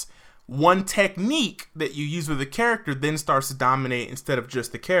chess. One technique that you use with a character then starts to dominate instead of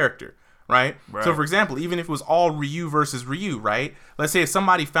just the character, right? So, for example, even if it was all Ryu versus Ryu, right? Let's say if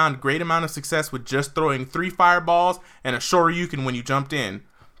somebody found a great amount of success with just throwing 3 fireballs and a Shoryuken when you jumped in,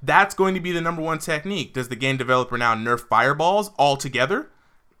 that's going to be the number one technique. Does the game developer now nerf fireballs altogether?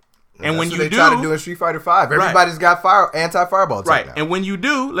 And when you try to do in Street Fighter 5, everybody's got anti-fireball tech now. And when you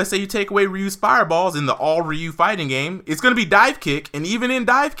do, let's say you take away Ryu's fireballs in the all Ryu fighting game, it's going to be dive kick. And even in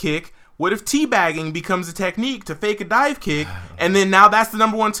dive kick, what if teabagging becomes a technique to fake a dive kick? And then now that's the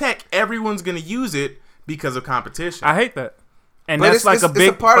number one tech. Everyone's going to use it because of competition. I hate that. And that's like a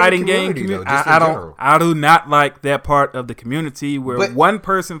big fighting game. I do not like that part of the community where one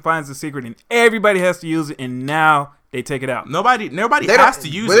person finds a secret and everybody has to use it, and now they take it out. Nobody has to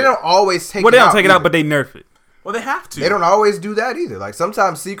use it. But they don't always take it out. Well, they don't take it out, but they nerf it. Well, they have to. They don't always do that either. Like,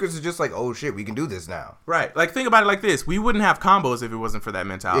 sometimes secrets are just like, oh shit, we can do this now. Right. Like, think about it like this. We wouldn't have combos if it wasn't for that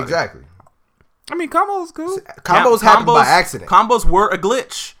mentality. Exactly. I mean, combos cool. Combos happen by accident. Combos were a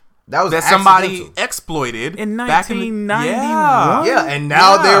glitch. that somebody accidental. exploited in back 1991. Yeah, and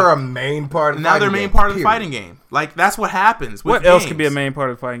now they're a main part of the now they're fighting main game, part of the period. fighting game. Like that's what happens. With What else could games. be a main part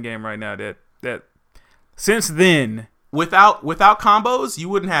of the fighting game right now? That since then, Without combos, you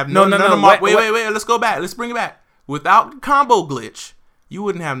wouldn't have No. Wait. Let's go back. Let's bring it back. Without combo glitch, you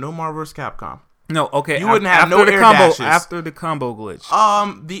wouldn't have no Marvel vs. Capcom. no, okay, You wouldn't have after no the air combo dashes. after the combo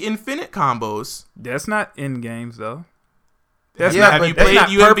glitch. The infinite combos. That's not in games though. Have but you that's played not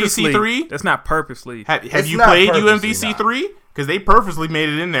UMVC 3? That's not purposely. Have It's you not played purposely, UMVC 3? Because they purposely made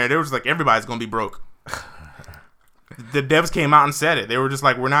it in there. They were just like, everybody's gonna be broke. The devs came out and said it. They were just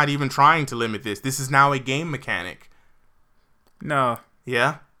like, we're not even trying to limit this. This is now a game mechanic. No,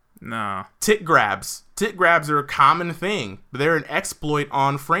 Yeah. no. Tick grabs. Tick grabs are a common thing, but they're an exploit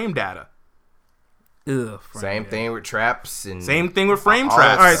on frame data. Ugh. Same thing with traps and Same thing with frame All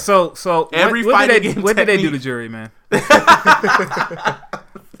traps. All right, so Every what fighting did they, game what did they do to technique- Jury, man?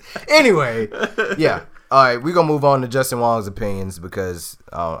 Anyway, yeah. All right, we're gonna move on to Justin Wong's opinions because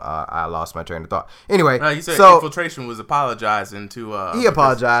I lost my train of thought. Anyway, He said so Infiltration was apologizing to. he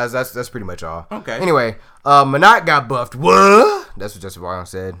apologized. That's pretty much all. Okay. Anyway, Monat got buffed. What? That's what Justin Wong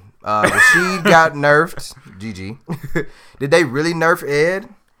said. Rashid got nerfed. GG. Did they really nerf Ed?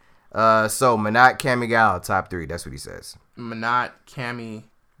 So Monat, Kamigal, top 3. That's what he says. Manat, Cammy,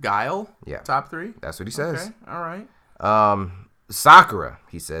 Guile. Yeah. Top 3. That's what he says. Okay. All right. Sakura,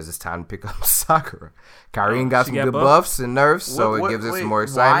 he says it's time to pick up Sakura. Kyrene got some got good buffed? buffs and nerfs, so What- it gives us wait, some more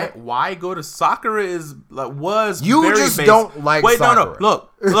excitement. Why go to Sakura is like was You very just basic. don't like Sakura. No.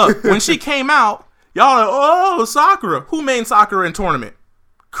 Look. When she came out, y'all like, oh, Sakura. Who made Sakura in tournament?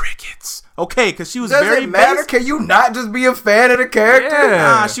 Crickets. Okay, because she was Does very it matter? basic. Can you not just be a fan of the character? Yeah.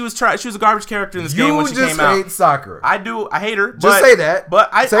 Nah, she was a garbage character in this game You when she just came out. hate Sakura. I hate her. Just say that. But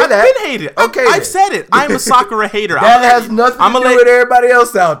I've Say that. been hated. Okay, I've then. said it. I'm a Sakura hater. That has nothing to do with everybody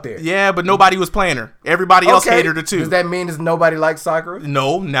else out there. Yeah, but nobody was playing her. Everybody else hated her too. Does that mean nobody likes Sakura?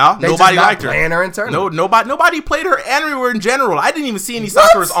 No, They nobody just not liked her. playing her in tournament. No, nobody played her anywhere in general. I didn't even see any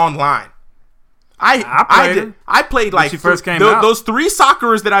Sakuras online. I did. her. I played like she first came out. those 3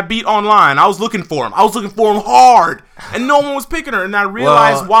 Sakuras that I beat online. I was looking for them. hard, and no one was picking her. And I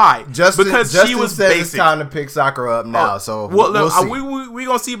realized why. Justin because she was says basic. it's time to pick Sakura up now. So well, we'll see. we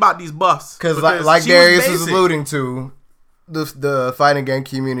gonna see about these buffs Because like she Darius was basic. alluding to, the fighting game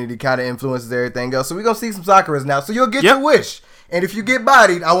community kind of influences everything else. So we're going to see some Sakuras now. So you'll get Yep. your wish. And if you get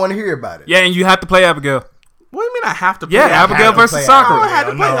bodied, I want to hear about it. Yeah, and you have to play Abigail. What do you mean I have to play? Yeah, that? Abigail have to versus play Sakura. I had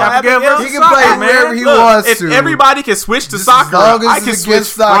to play Abigail Abigail. versus He can play Sakura, wherever man. he Look, wants if to. everybody can switch to Just as Sakura, long as I it's can switch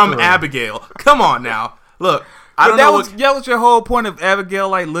against from Sakura. Abigail. Come on now. Look, I But don't that know was what that was your whole point of Abigail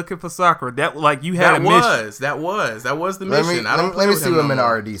like looking for Sakura. That like you had a mission. that was the Let mission. me, I don't let me play see with what him no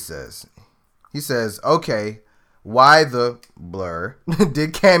more. Minardi says. He says, okay, why the blur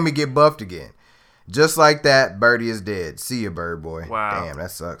did Cammy get buffed again? Just like that, Birdie is dead. See ya, Bird Boy. Wow. Damn,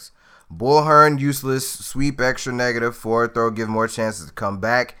 that sucks. Bullhorn, useless. Sweep, extra negative. Forward throw, give more chances to come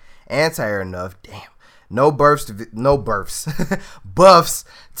back. Anti-air enough. Damn. No buffs buffs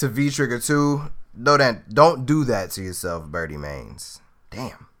to V-Trigger 2. Don't do that to yourself, Birdie Mains.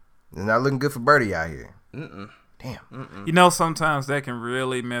 Damn. It's not looking good for Birdie out here. Damn. You know, sometimes that can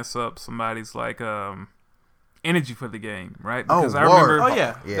really mess up somebody's like energy for the game, right? Because I Lord. remember Oh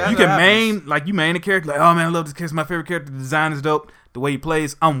yeah, Yeah. you can main a character like, oh man, I love this character, my favorite character, the design is dope, the way he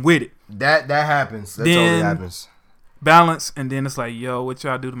plays, I'm with it. That happens. That totally Then- happens. Balance, and then it's like, yo, what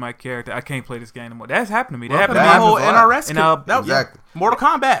y'all do to my character? I can't play this game anymore. That's happened to me. That Welcome happened to to my me. whole happens a lot. NRS. That was Exactly. Mortal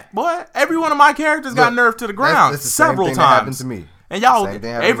Kombat. Boy, every one of my characters got Look, nerfed to the ground that's the same several thing that happened times. to me. And y'all, Same thing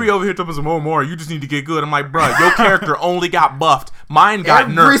happened to Avery me. over here talking some more. You just need to get good. I'm like, bro, your character only got buffed. Mine got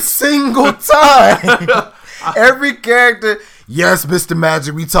Every nerfed. single time. Every character, yes, Mr.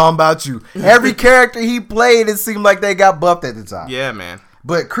 Magic, we talking about you. Every character he played, it seemed like they got buffed at the time. Yeah, man.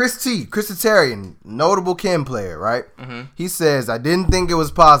 But Chris Tarian, notable Ken player, right? Mm-hmm. He says, I didn't think it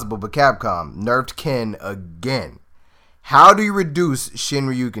was possible, but Capcom nerfed Ken again. How do you reduce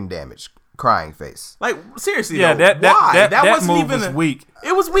Shinryuken damage? Crying face. Like seriously, Yeah, though, why? that wasn't move even was weak.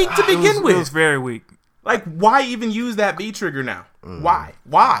 It was weak to begin with. It was very weak. Like, why even use that B trigger now? Mm. Why? Oh,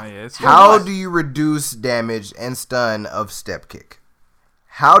 Why? yeah, it's How do you reduce damage and stun of step kick?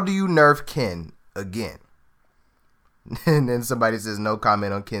 How do you nerf Ken again? And then somebody says no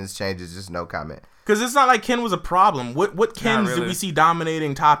comment on Ken's changes, just no comment. Because it's not like Ken was a problem. What Kens really. did we see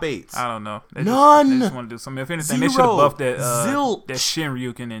dominating top 8s? I don't know. None. They just want to do something. If anything, they should Zero. have buffed that Zilch. that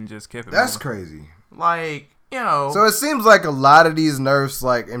Shinryuken and just kept it. That's moving. crazy. Like, you know. So it seems like a lot of these nerfs,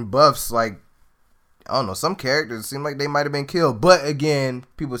 like and buffs, like I don't know, some characters seem like they might have been killed. But again,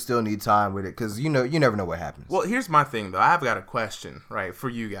 people still need time with it because you never know what happens. Well, here's my thing though. I've got a question, right, for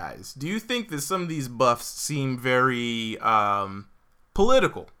you guys. Do you think that some of these buffs seem very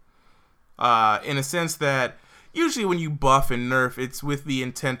political? In a sense that usually when you buff and nerf, it's with the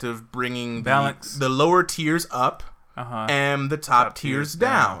intent of bringing the lower tiers up and the top tiers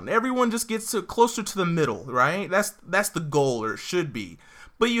down. Everyone just gets closer to the middle, right? That's the goal, or it should be.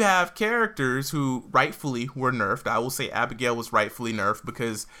 But you have characters who rightfully were nerfed. I will say Abigail was rightfully nerfed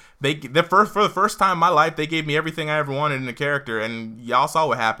because for the first time in my life, they gave me everything I ever wanted in a character, and y'all saw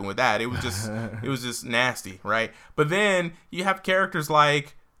what happened with that. It was just nasty, right? But then you have characters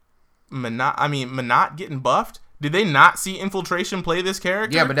like Manat getting buffed. Did they not see Infiltration play this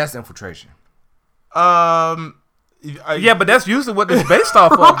character? Yeah, but that's Infiltration. Yeah, but that's usually what it's based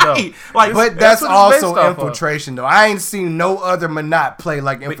off of, though. Like, but that's also Infiltration, though. I ain't seen no other Manat play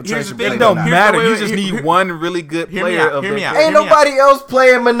like Infiltration. It don't matter. You just need one really good player of that. Ain't nobody else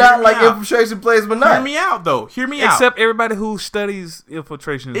playing Manat like Infiltration plays Manat. Hear me out, though. Hear me out. Except everybody who studies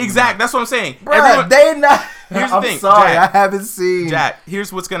Infiltration. Exactly. That's what I'm saying. Bruh, they not. Here's the thing. I'm sorry, Jack, I haven't seen. Jack,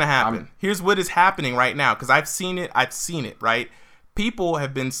 here's what's going to happen. Here's what is happening right now, because I've seen it, right? People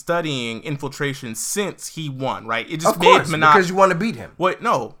have been studying Infiltration since he won, right? It just made Manat, because you want to beat him. Wait,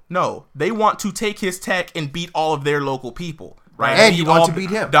 no. They want to take his tech and beat all of their local people, right? And you want to beat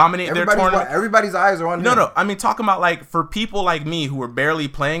him. Dominate their tournament. Everybody's eyes are on him. No. I mean, talking about like for people like me who were barely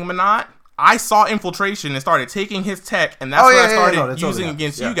playing Manat, I saw Infiltration and started taking his tech, and that's what I started using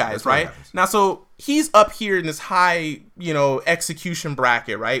against you guys, right? Now, so he's up here in this high, execution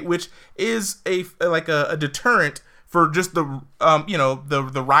bracket, right? Which is a deterrent for just the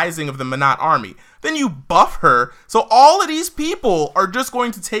the rising of the Manat army. Then you buff her, so all of these people are just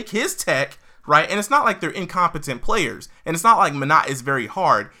going to take his tech, right? And it's not like they're incompetent players, and it's not like Manat is very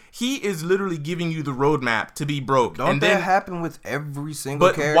hard. He is literally giving you the roadmap to be broke. Don't that happen with every single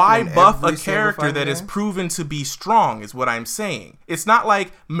character? But why buff a character that is proven to be strong? Is what I'm saying. It's not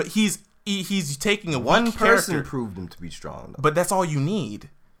like he's taking a one person proved him to be strong, though. But that's all you need.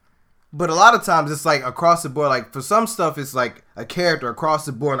 But a lot of times it's like across the board. Like for some stuff, it's like a character across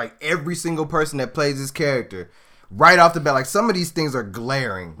the board. Like every single person that plays this character, right off the bat. Like some of these things are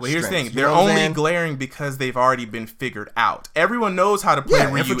glaring. Well, here's the thing: they're only glaring because they've already been figured out. Everyone knows how to play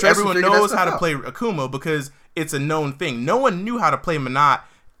Ryu. Everyone knows how to play Akuma because it's a known thing. No one knew how to play Manat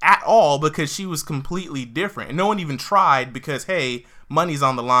at all because she was completely different, and no one even tried because hey, money's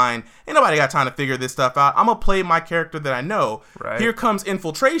on the line. Ain't nobody got time to figure this stuff out. I'm gonna play my character that I know. Right. Here comes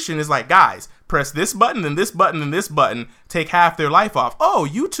Infiltration. Is like, guys, press this button and this button and this button. Take half their life off. Oh,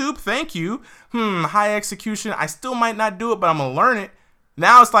 YouTube, thank you. High execution. I still might not do it, but I'm gonna learn it.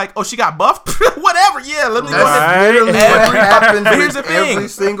 Now it's like, oh, she got buffed. Whatever. Yeah, let me go ahead. Here's the thing. Every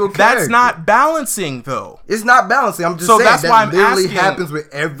single character. That's not balancing, though. It's not balancing. I'm just saying that's why I'm literally happens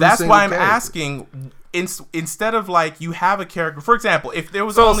with every. That's why I'm asking. Instead of like you have a character, for example, if there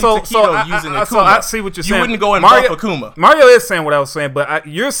was only Takedo using Akuma, I see what you're saying. You wouldn't go and buff Akuma. Mario is saying what I was saying, but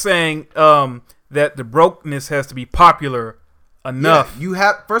you're saying that the brokenness has to be popular enough. Yeah, you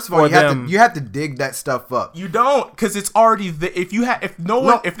have first of all you have to dig that stuff up. You don't, because it's already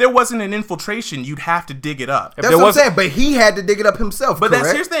if there wasn't an Infiltration, you'd have to dig it up. That's what I'm saying. But he had to dig it up himself. But correct?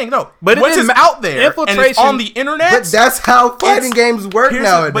 That's his thing. No, but once it's out there and it's on the internet, but that's how fighting games work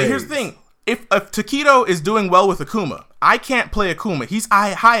nowadays. But here's the thing. If Takedo is doing well with Akuma, I can't play Akuma. He's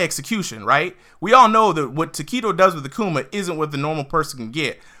high execution, right? We all know that what Takedo does with Akuma isn't what the normal person can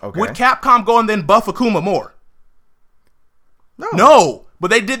get. Okay. Would Capcom go and then buff Akuma more? No.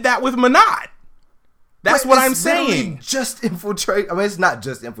 But they did that with Manat. That's what I'm saying. Just Infiltration. I mean, it's not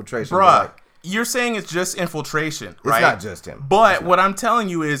just Infiltration. Bruh, you're saying it's just Infiltration, right? It's not just him. But what I'm telling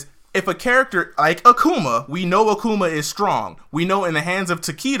you is, if a character like Akuma, we know Akuma is strong. We know in the hands of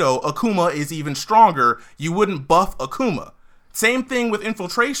Takedo, Akuma is even stronger. You wouldn't buff Akuma. Same thing with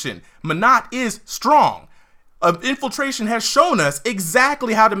Infiltration. Manat is strong. Infiltration has shown us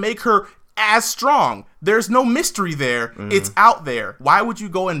exactly how to make her as strong. There's no mystery there. Mm-hmm. It's out there. Why would you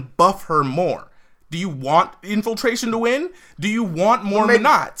go and buff her more? Do you want Infiltration to win? Do you want more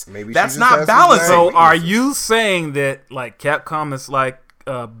Manats? Maybe that's not balancing. So are you saying that like Capcom is like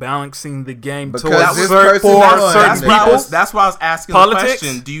balancing the game towards certain people? That's why I was asking the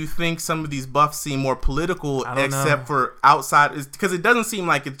question. Do you think some of these buffs seem more political, except for outside? Because it doesn't seem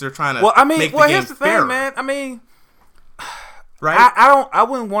like they're trying to make the game here's the fairer. thing, man. I mean, right? I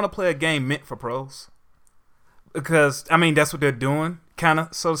wouldn't want to play a game meant for pros, because I mean that's what they're doing, kind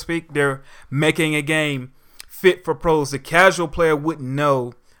of, so to speak. They're making a game fit for pros. The casual player wouldn't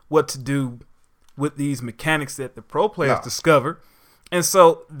know what to do with these mechanics that the pro players discover. And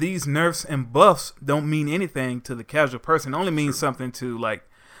so these nerfs and buffs don't mean anything to the casual person. It only means something to like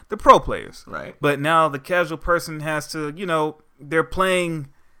the pro players. Right. But now the casual person has to, they're playing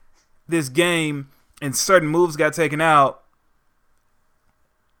this game and certain moves got taken out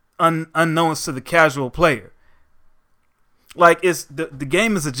unknowns to the casual player. Like it's the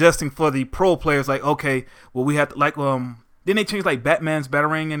game is adjusting for the pro players. Like, okay, well we have to didn't they change like Batman's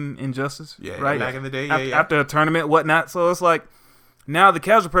Batarang in Injustice? Yeah, right. Back in the day, After a tournament, whatnot. So it's like now the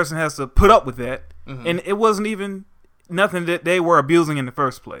casual person has to put up with that, and it wasn't even nothing that they were abusing in the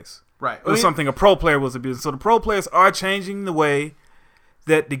first place. Right. It was something a pro player was abusing. So the pro players are changing the way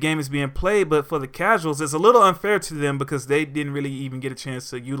that the game is being played, but for the casuals, it's a little unfair to them because they didn't really even get a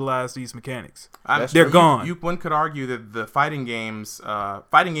chance to utilize these mechanics. They're gone. One could argue that the fighting game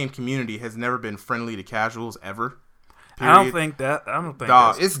community has never been friendly to casuals ever. Period. I don't think that.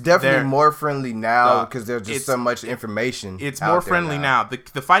 It's definitely more friendly now because there's just so much information. It's more friendly now.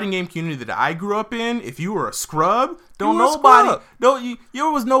 The fighting game community that I grew up in, if you were a scrub, there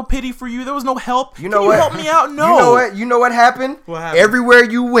was no pity for you. There was no help. You know what? Help me out? No. You know what happened? What happened? Everywhere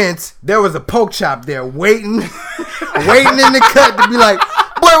you went, there was a poke chop there waiting, waiting in the cut to be like,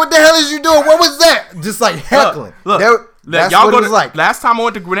 boy, what the hell is you doing? What was that? Just like heckling. Look. That's y'all what it was like. Last time I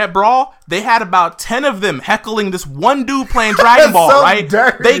went to Gwinnett Brawl, they had about 10 of them heckling this one dude playing Dragon Ball, so right?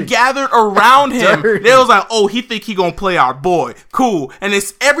 Dirty. They gathered around him. Dirty. They was like, oh, he think he gonna play our boy. Cool. And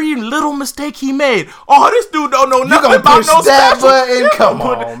it's every little mistake he made. Oh, this dude don't know nothing about no special. Button? Come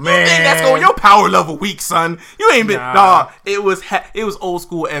on, man. You think that's going your power level weak, son. You ain't been, dog. It was old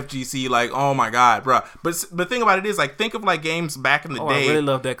school FGC, like, oh my God, bro. But the thing about it is, like, think of like games back in the day. I really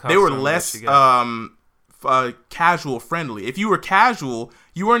love that they were less, casual friendly. If you were casual,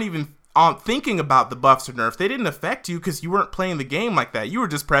 you weren't even thinking about the buffs or nerfs. They didn't affect you because you weren't playing the game like that. You were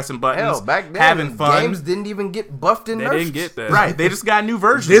just pressing buttons, hell, back then, having fun. Games didn't even get buffed and nerfed. They didn't get that. Right. They just got new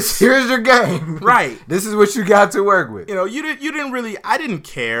versions. Here's your game. Right. This is what you got to work with. You didn't really. I didn't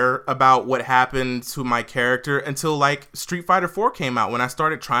care about what happened to my character until like Street Fighter 4 came out, when I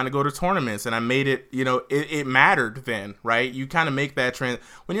started trying to go to tournaments and I made it. It mattered then, right? You kind of make that trend.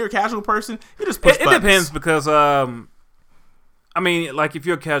 When you're a casual person, you just push buttons. It depends because I mean, like if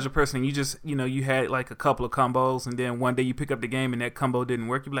you're a casual person, you just, you had like a couple of combos, and then one day you pick up the game and that combo didn't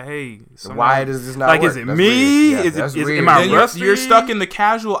work. You're like, hey, why does this not work? Like, is it me? Yeah, Am I rusty? You're stuck in the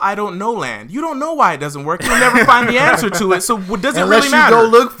casual I don't know land. You don't know why it doesn't work. You'll never find the answer to it. So does it really matter? Unless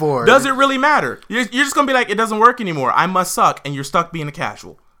you go look for it. Does it really matter? You're just going to be like, it doesn't work anymore. I must suck. And you're stuck being a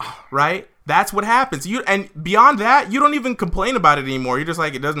casual. Right? That's what happens. And beyond that, you don't even complain about it anymore. You're just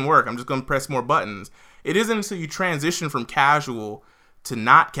like, it doesn't work. I'm just going to press more buttons. It isn't until you transition from casual to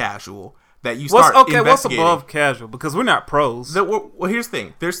not casual that you start investigating. What's above casual? Because we're not pros. Well, here's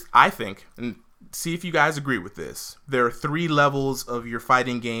the thing. I think, and see if you guys agree with this, there are 3 levels of your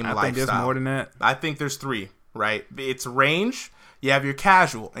fighting game lifestyle. I think there's more than that. I think there's 3, right? It's range. You have your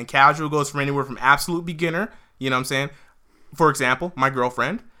casual, and casual goes from anywhere from absolute beginner, you know what I'm saying? For example, my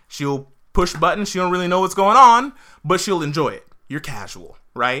girlfriend, she'll push buttons. She don't really know what's going on, but she'll enjoy it. You're casual,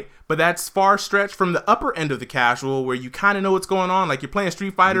 right? But that's far stretched from the upper end of the casual, where you kind of know what's going on. Like you're playing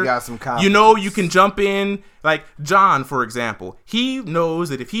Street Fighter, you got some confidence. You can jump in. Like John, for example, he knows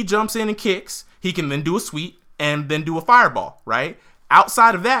that if he jumps in and kicks, he can then do a sweep and then do a fireball, right?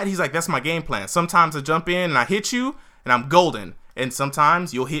 Outside of that, he's like, that's my game plan. Sometimes I jump in and I hit you and I'm golden. And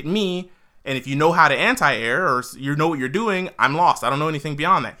sometimes you'll hit me, and if you know how to anti-air or you know what you're doing, I'm lost. I don't know anything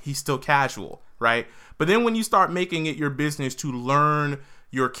beyond that. He's still casual, right? But then when you start making it your business to learn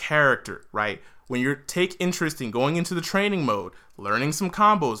your character, right? When you take interest in going into the training mode, learning some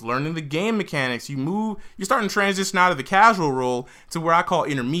combos, learning the game mechanics, you're starting to transition out of the casual role to where I call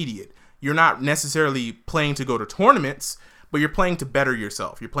intermediate. You're not necessarily playing to go to tournaments, but you're playing to better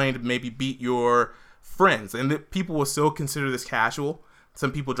yourself. You're playing to maybe beat your friends. And people will still consider this casual.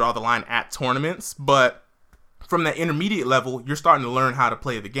 Some people draw the line at tournaments, but from that intermediate level, you're starting to learn how to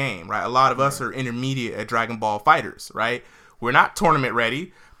play the game, right? A lot of us are intermediate at Dragon Ball Fighters, right? We're not tournament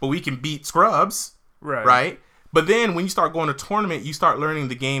ready, but we can beat scrubs, right? But then when you start going to tournament, you start learning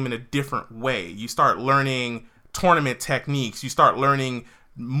the game in a different way. You start learning tournament techniques. You start learning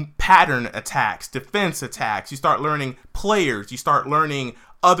pattern attacks, defense attacks. You start learning players. You start learning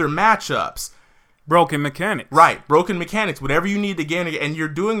other matchups. Broken mechanics. Right, broken mechanics, whatever you need to gain. And you're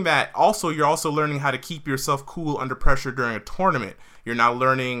doing that. Also, you're also learning how to keep yourself cool under pressure during a tournament. You're now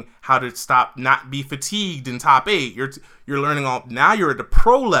learning how to not be fatigued in top 8. You're learning now you're at the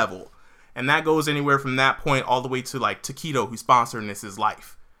pro level. And that goes anywhere from that point all the way to like Taquito, who's sponsoring this, his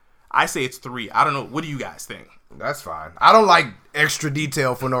life. I say it's 3. I don't know. What do you guys think? That's fine. I don't like extra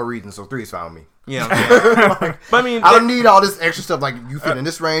detail for no reason, so 3 is fine with me. Yeah, but I mean, I don't need all this extra stuff. Like you fit in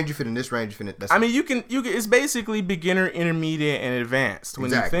this range, you fit in this range, you fit in. That's you can. It's basically beginner, intermediate, and advanced when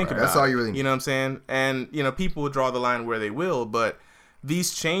you think about it. That's all you really need. You know what I'm saying? And people will draw the line where they will, but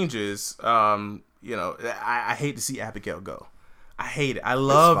these changes, I hate to see Abigail go. I hate it. I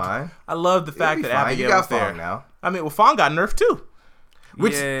love the fact that Abigail was there. Fong now. I mean, Fawn got nerfed too.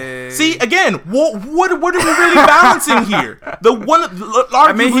 Which see again, what are we really balancing here?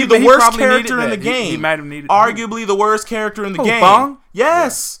 Arguably the worst character in the game. He might have needed arguably the worst character in the game. Fong?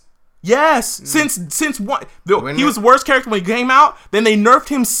 Yes. Yes. Since what he was the worst character when he came out, then they nerfed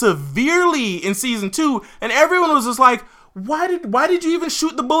him severely in season 2, and everyone was just like, why did you even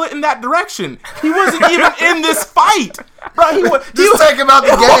shoot the bullet in that direction? He wasn't even in this fight. Bro, he was take him out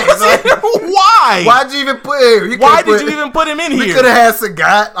the game. Why? Why'd you even put him? Why did you even put him in here? We could have had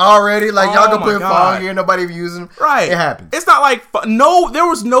Sagat already. Like y'all can put Fong here. Nobody even use him. Right. It happened. It's not like there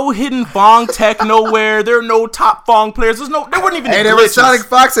was no hidden Fong tech nowhere. There are no top Fong players. There weren't even. Hey, there was Sonic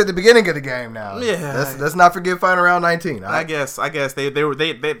Fox at the beginning of the game. Now, yeah. Let's not forget Final Round 19. I guess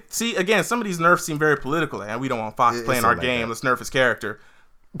they see again. Some of these nerfs seem very political, and we don't want Fox playing our game. Let's nerf his character.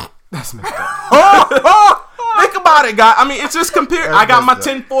 That's messed up. Think about it, guys. I mean, it's just compared. I got my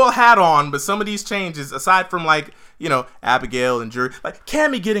tinfoil hat on, but some of these changes, aside from Abigail and Jury, like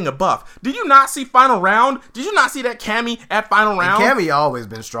Cammy getting a buff. Did you not see Final Round? Did you not see that Cammy at Final Round? And Cammy always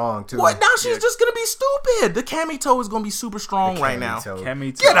been strong too. What? Now she's just gonna be stupid. The Cammy toe is gonna be super strong right now.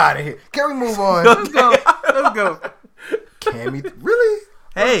 Cammy toe. Get out of here. Can we move on? Let's go. Cammy, really?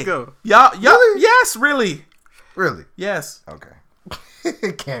 Hey, let's go. Y'all, Really? yes, really, yes. Okay.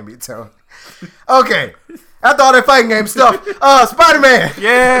 Cammy toe. Okay. After all that fighting game stuff, Spider-Man.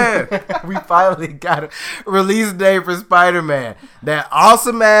 Yeah. We finally got a release date for Spider-Man. That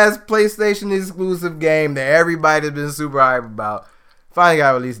awesome-ass PlayStation exclusive game that everybody's been super hyped about. Finally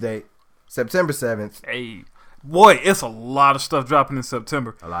got a release date. September 7th. Hey. Boy, it's a lot of stuff dropping in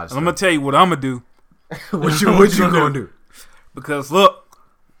September. A lot of stuff. I'm going to tell you what I'm going to do. What you going to do? Because, look,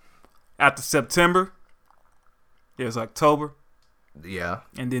 after September, there's October. Yeah.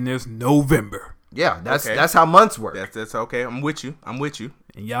 And then there's November. Yeah, that's how months work. That's okay. I'm with you.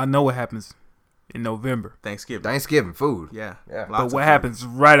 And y'all know what happens in November. Thanksgiving food. Yeah. But what happens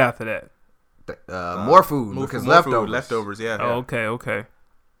right after that? More food because leftovers. Leftovers, yeah. Oh, okay.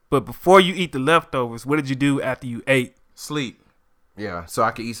 But before you eat the leftovers, what did you do after you ate? Sleep. Yeah, so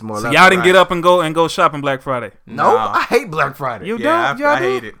I could eat some more. So y'all didn't get up and go shopping Black Friday? No, I hate Black Friday. You don't? I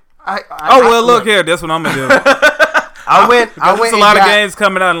hate it. Look here. That's what I'm gonna do. I went. There's a lot of games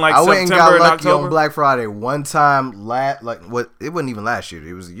coming out in September and October. On Black Friday one time. It wasn't even last year.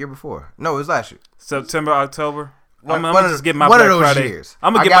 It was the year before. No, it was last year. September, October. I'm gonna just get my Black Friday. Years.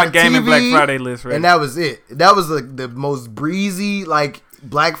 I'm gonna get my gaming Black Friday list ready. And that was it. That was the most breezy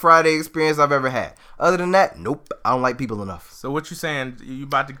Black Friday experience I've ever had. Other than that, nope. I don't like people enough. So what you saying? You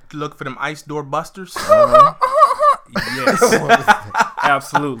about to look for them ice door busters? Yes,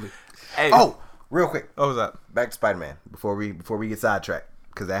 absolutely. Hey. Oh, real quick. What was up? Back to Spider-Man before we get sidetracked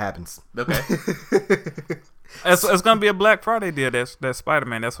because that happens. Okay. It's gonna be a Black Friday deal. That's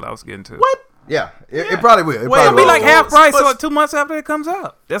Spider-Man. That's what I was getting to. What? Yeah, it probably will. It'll be like half price 2 months after it comes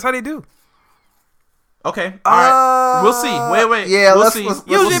out. That's how they do. Okay. All right. We'll see. Wait. Yeah, we'll let's see.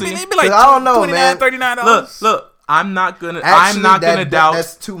 Usually it'd be like I don't know, $29, man. $39. Look. I'm not gonna doubt.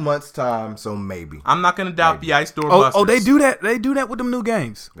 That's 2 months time, so maybe. I'm not gonna doubt the ice door busters. Oh, they do that. They do that with them new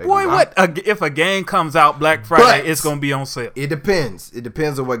games. Boy, do. what? If a game comes out Black Friday, it's gonna be on sale. It depends. It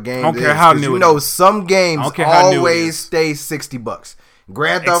depends on what game. I don't care how new it is. Some games always stay $60.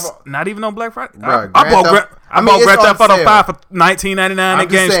 Grand Theft. Not even on Black Friday. Bro, I bought Grand Theft Auto 5 for $19.99 at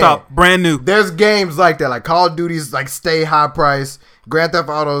GameStop, brand new. There's games like that, like Call of Duty's stay high price. Grand Theft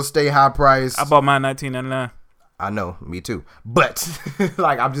Auto stay high price. I bought mine $19.99. I know, me too. But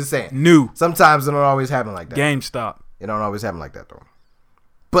I'm just saying, new. Sometimes it don't always happen like that. GameStop. It don't always happen like that though.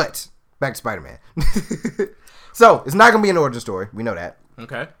 But back to Spider-Man. So it's not gonna be an origin story. We know that.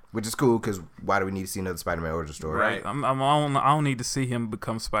 Okay. Which is cool because why do we need to see another Spider-Man origin story? Right. I don't need to see him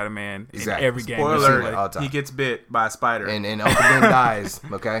become Spider-Man in every game. Spoiler alert, he gets bit by a spider. And Uncle Ben dies.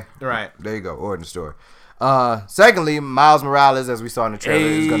 Okay. Right. There you go. Origin story. Secondly, Miles Morales, as we saw in the trailer,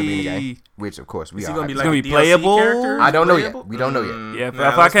 is going to be in the game. Which, of course, we are. Is he going to be playable? I don't know yet. We don't know yet. Yeah,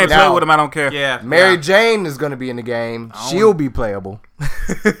 if I can't play with him, I don't care. Yeah. Mary Jane is going to be in the game. She'll be playable.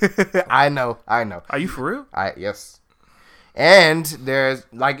 I know. Are you for real? Yes. And there's,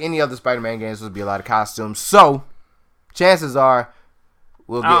 like any other Spider-Man games, there'll be a lot of costumes. So, chances are,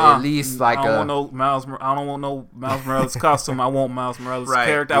 we'll get at least like I don't want no Miles Morales costume. I want Miles Morales Right,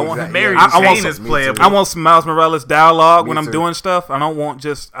 character. I want exactly. Mary Yeah, Jane want is some- playable. I want some Miles Morales dialogue when Me I'm too. doing stuff. I don't want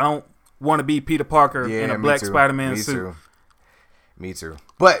to be Peter Parker in a me black too. Spider-Man Me suit. too. Me too.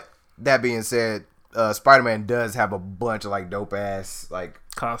 But that being said, Spider-Man does have a bunch of like dope ass like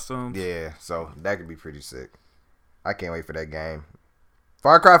Costumes. yeah, so that could be pretty sick. I can't wait for that game.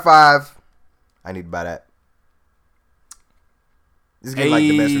 Far Cry 5. I need to buy that. This getting like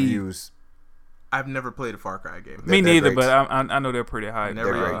the best reviews. I've never played a Far Cry game. Me They're neither, great. but I know they're pretty high.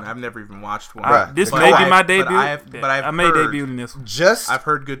 I've never even watched one. Bruh, This the may be co-op- my debut. I may debut in this one. I've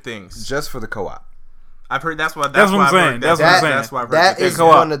heard good things. Just for the co-op. I've heard that's what what I'm I've saying. heard. That's what I'm saying. That's why I've heard That good is things.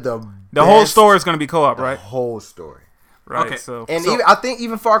 co-op. one of the The whole best- story is going to be co-op, the right? whole story. Right. Okay. So And even, I think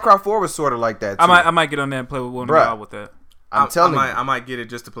even Far Cry 4 was sort of like that too. I might get on there and play with one of Bruh. y'all with that. I'm telling you. I might get it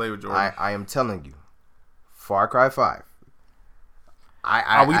just to play with Jordan. I am telling you. Far Cry 5.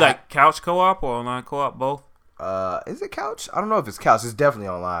 Are we like couch co-op or online co-op both? Is it couch? I don't know if it's couch. It's definitely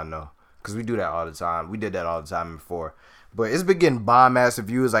online though, because we do that all the time. We did that all the time before, but it's been getting bomb ass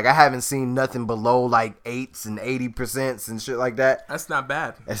reviews. Like I haven't seen nothing below like 8s and 80% and shit like that. That's not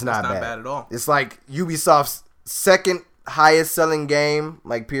bad. It's not bad at all. It's like Ubisoft's second highest selling game,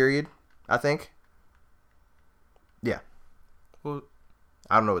 like period. I think. Yeah, Well,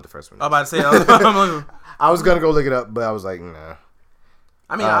 I don't know what the first one is. I'm about to say. I was gonna go look it up, but I was like, nah.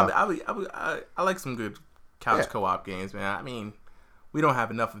 I mean, I like some good couch co-op games, man. I mean, we don't have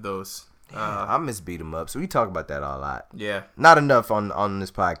enough of those. I miss beat 'em up, so we talk about that a lot. Yeah. Not enough on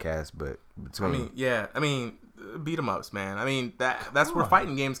this podcast, but between I mean, beat 'em ups, man. I mean, that's where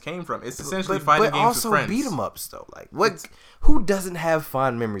fighting games came from. It's essentially fighting but games also with friends. beat 'em ups though. Like what? Who doesn't have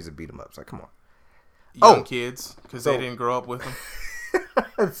fond memories of beat 'em ups? Like come Young kids, because they didn't grow up with them.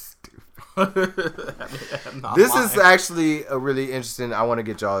 on. Stupid. I'm not This lying. is actually a really interesting. I want to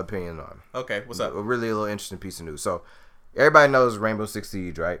get y'all opinion on. Okay, what's up? A little interesting piece of news. So everybody knows Rainbow Six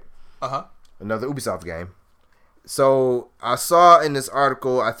Siege, right? Uh-huh. Another Ubisoft game. So I saw in this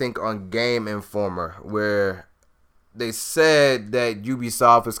article, I think on Game Informer, where they said that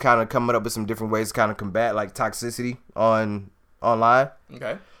Ubisoft is kind of coming up with some different ways to kind of combat like toxicity online.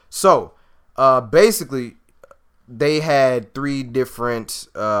 Okay. So basically, they had 3 different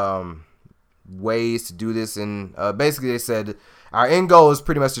ways to do this, and basically they said our end goal is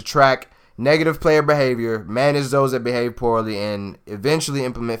pretty much to track negative player behavior, manage those that behave poorly, and eventually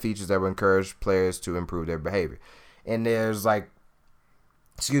implement features that will encourage players to improve their behavior. And there's 3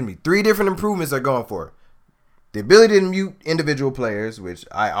 different improvements they're going for. The ability to mute individual players, which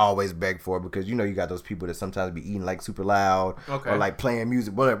I always beg for because you got those people that sometimes be eating like super loud or like playing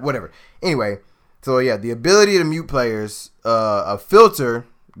music, whatever. Anyway, so yeah, the ability to mute players, a filter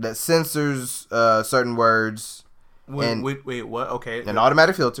that censors certain words. Wait, what? Okay. An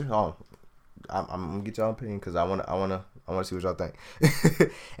automatic filter. Oh, I'm gonna get y'all opinion because I wanna see what y'all think.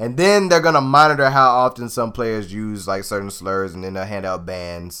 And then they're gonna monitor how often some players use like certain slurs, and then they'll hand out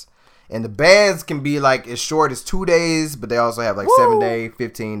bans. And the bans can be like as short as 2 days, but they also have like 7-day,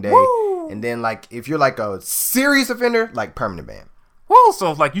 15-day, and then like if you're like a serious offender, like permanent ban. Whoa,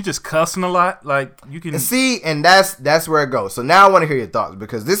 so like you just cussing a lot, like you can See, and that's where it goes. So now I want to hear your thoughts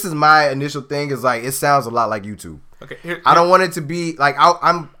because this is my initial thing. Is like it sounds a lot like YouTube. Okay. I don't want it to be like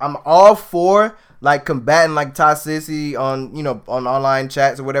I'm all for like combating like toxicity on on online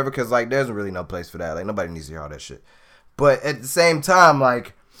chats or whatever because like there's really no place for that. Like nobody needs to hear all that shit. But at the same time,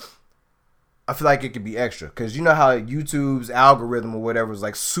 like I feel like it could be extra because you know how YouTube's algorithm or whatever was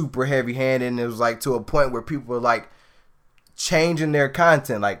like super heavy handed and it was like to a point where people were like changing their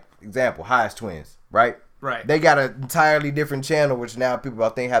content. Like example, Highest Twins, right? Right. They got an entirely different channel which now people I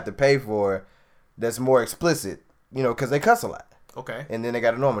think have to pay for. That's more explicit, because they cuss a lot. Okay. And then they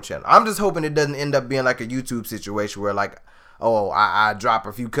got a normal channel. I'm just hoping it doesn't end up being like a YouTube situation where like, I drop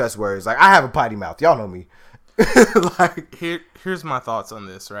a few cuss words. Like I have a potty mouth. Y'all know me. Like here's my thoughts on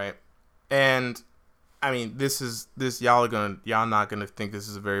this, right? And I mean, y'all not gonna think this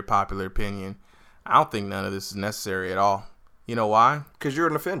is a very popular opinion. I don't think none of this is necessary at all. You know why? because you're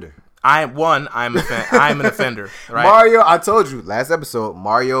an offender. I'm an offender, right? Mario, I told you last episode,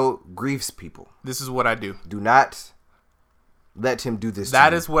 Mario griefs people. This is what I do. Do not let him do this.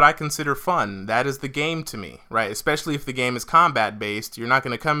 That to is what I consider fun. That is the game to me, right? Especially if the game is combat based. You're not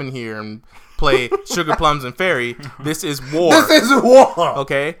going to come in here and play Sugar Plums and Fairy. This is war. you. This is war.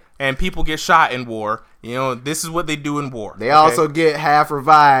 Okay? And people get shot in war. This is what they do in war. They okay? also get half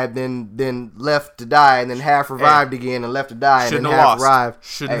revived, then left to die, and then half revived again and left to die, and Shouldn't then have half lost. revived.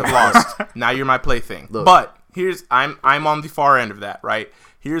 Shouldn't have lost. Now you're my plaything. Look. But I'm on the far end of that, right?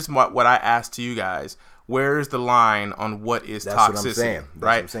 Here's what I asked to you guys. where's the line on what is That's toxicity? what I'm saying. That's what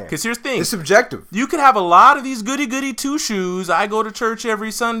right? I'm saying. Because here's the thing. It's subjective. You could have a lot of these goody-goody two-shoes, I go to church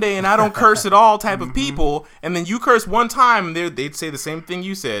every Sunday and I don't curse at all type of people, and then you curse one time and they'd say the same thing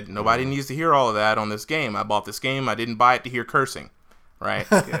you said. Nobody needs to hear all of that on this game. I bought this game. I didn't buy it to hear cursing. Right?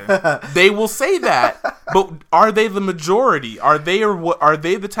 They will say that, but are they the majority? Are they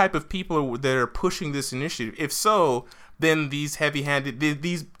the type of people that are pushing this initiative? If so, then these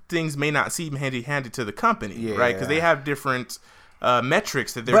things may not seem heavy-handed to the company, right? Because they have different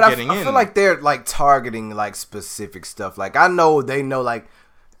metrics that they're getting in. I feel like they're like targeting like specific stuff. Like they know like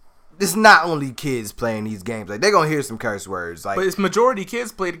it's not only kids playing these games. Like they're gonna hear some curse words. Like, but it's majority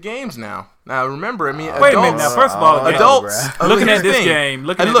kids play the games now. Now remember, I mean, wait a minute. Now, first of all, adults looking at this game,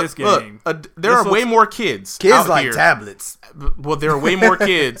 there are way more kids. Kids like here. tablets. Well, there are way more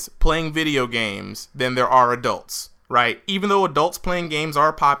kids playing video games than there are adults. Right, even though adults playing games are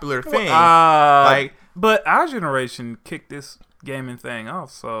a popular thing, but our generation kicked this gaming thing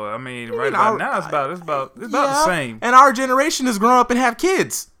off. So I mean, now it's about the same. And our generation has grown up and have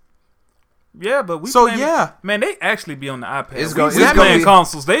kids. Yeah, but man, they actually be on the iPad. It's playing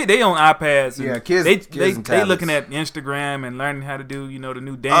consoles. They on iPads. And kids. They looking at Instagram and learning how to do the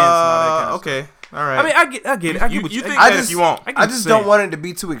new dance and all that kind of stuff. All right. I mean, I get it. You think that if you want. I just don't want it to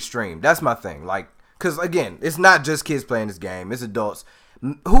be too extreme. That's my thing. Like. Because, again, it's not just kids playing this game. It's adults.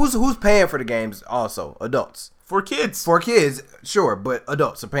 Who's paying for the games also? Adults. For kids. For kids, sure, but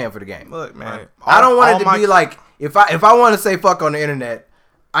adults are paying for the game. Look, man. Right. I don't want it to be like, if I want to say fuck on the internet,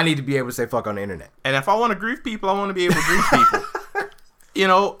 I need to be able to say fuck on the internet. And if I want to grief people, I want to be able to grief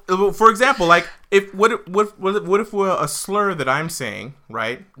people. For example, like, what if we're a slur that I'm saying,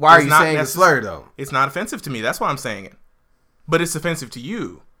 right? Why are you saying a slur, though? It's not offensive to me. That's why I'm saying it. But it's offensive to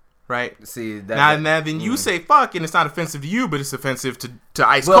you. Right. See then you say fuck and it's not offensive to you, but it's offensive to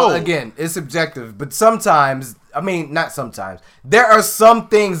ice cold. Well, again, it's subjective, but sometimes, I mean, not sometimes. There are some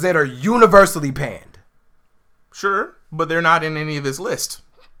things that are universally banned. Sure, but they're not in any of this list.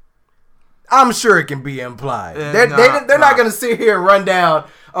 I'm sure it can be implied. They're not going to sit here and run down.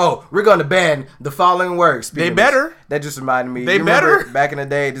 Oh, we're going to ban the following words. They better. That just reminded me. They better. Back in the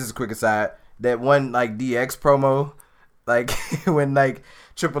day. This is a quick aside. That one like DX promo, like when like.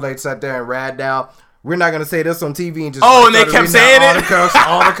 Triple H sat there and rad down. We're not gonna say this on TV and just. Oh, and they kept saying all the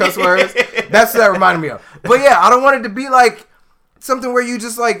cuss words. That's what that reminded me of. But yeah, I don't want it to be like something where you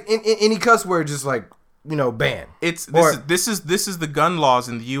just like in any cuss word just like ban. This is the gun laws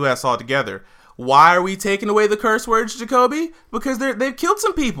in the U.S. altogether. Why are we taking away the curse words, Jacoby? Because they've killed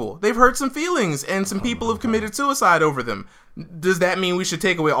some people. They've hurt some feelings, and some people have committed suicide over them. Does that mean we should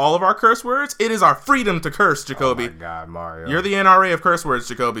take away all of our curse words? It is our freedom to curse, Jacoby. Oh my God, Mario. You're the NRA of curse words,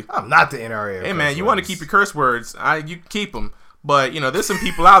 Jacoby. I'm not the NRA of Hey, man, you want to keep your curse words. You keep them. But, there's some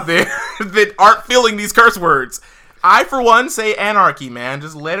people out there that aren't feeling these curse words. I, for one, say anarchy, man.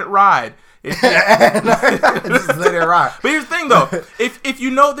 Just let it ride. Just let it ride. But here's the thing, though. If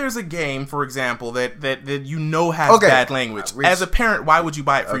there's a game, for example, that has bad language, as a parent, why would you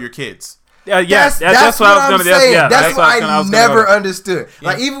buy it for your kids? That's what I was going to say. That's what I never understood. Yeah.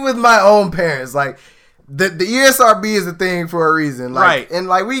 Like, even with my own parents, like, the ESRB is a thing for a reason. Like, right. And,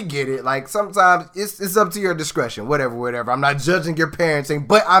 like, we get it. Like, sometimes it's up to your discretion. Whatever. I'm not judging your parenting,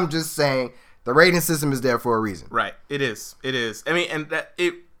 but I'm just saying the rating system is there for a reason. Right. It is. I mean, and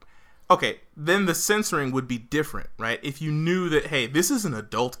okay, then the censoring would be different, right? If you knew that, hey, this is an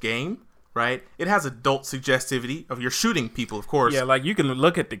adult game, right? It has adult suggestivity of you're shooting people, of course. Yeah, like you can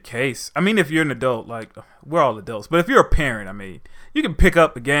look at the case. I mean, if you're an adult, like we're all adults, but if you're a parent, I mean, you can pick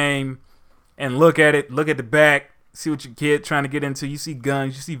up the game and look at it, look at the back, see what your kid trying to get into. You see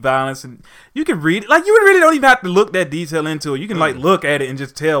guns, you see violence, and you can read it. Like, you really don't even have to look that detail into it. You can like look at it and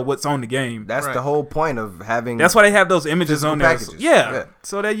just tell what's on the game. That's the whole point of having. That's why they have those images on there. Packages. Yeah.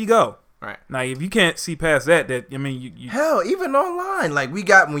 So there you go. Right. Now, if you can't see past that, I mean, you hell, even online, like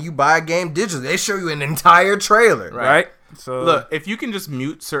when you buy a game digitally, they show you an entire trailer. Right. So look, if you can just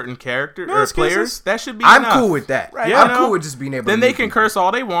mute certain characters or players, that should be I'm enough. cool with that. Right. I'm cool with just being able. Then to they can curse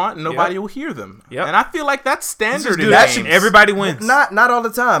all they want, and nobody will hear them. Yep. And I feel like that's standard in games. games. Everybody wins. Not all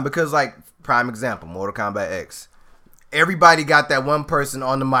the time, because like prime example, Mortal Kombat X. Everybody got that one person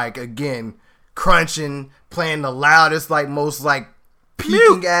on the mic again, crunching, playing the loudest, like most like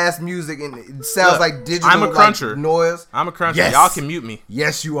peaking ass music, and it sounds like digital. I'm a cruncher. Like, noise. I'm a cruncher. Yes. Y'all can mute me.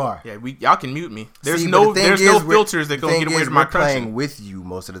 Yes, you are. Yeah, y'all can mute me. There's no filters that gonna get away from my crunching. Playing with you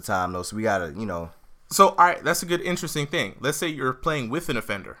most of the time though, so we gotta, So, all right, that's a good, interesting thing. Let's say you're playing with an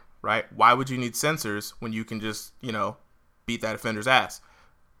offender, right? Why would you need censors when you can just, beat that offender's ass?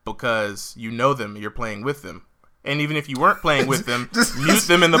 Because you know them, you're playing with them. And even if you weren't playing with them, Just- mute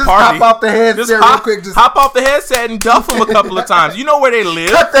them in the just party. hop off the headset Just real hop, quick, just- hop off the headset and duff them a couple of times. You know where they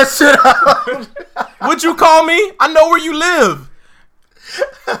live. Cut that shit out. Would you call me? I know where you live.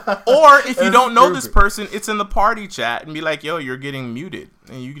 Or if you don't know this person, it's in the party chat and be like, yo, you're getting muted.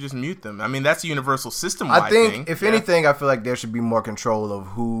 And you can just mute them. I mean, that's a universal system-wide I think, thing. if anything, I feel like there should be more control of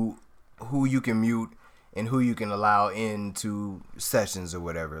who you can mute and who you can allow into sessions or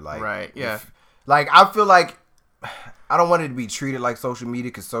whatever. Like, Right, yeah. Like, I feel like I don't want it to be treated like social media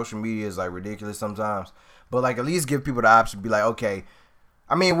because social media is like ridiculous sometimes. But like, at least give people the option to be like, okay.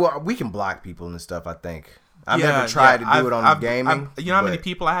 I mean, well, we can block people and stuff. I think I've never tried to do it on gaming. You know how many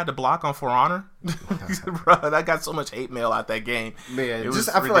people I had to block on For Honor? Bro, I got so much hate mail out that game. Man, It was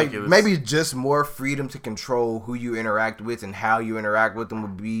I feel ridiculous. like maybe just more freedom to control who you interact with and how you interact with them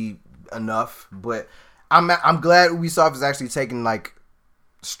would be enough. But I'm glad Ubisoft is actually taking like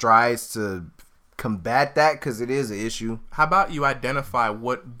strides to combat that because it is an issue. How about you identify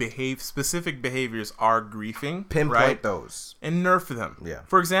what specific behaviors are griefing, Pinpoint right? those and nerf them. Yeah.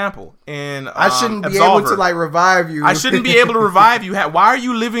 For example, in I shouldn't be Absolver, able to like revive you. I shouldn't be able to revive you. Why are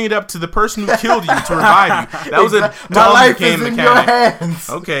you living it up to the person who killed you to revive you? That was a My dumb life game is in mechanic. your hands.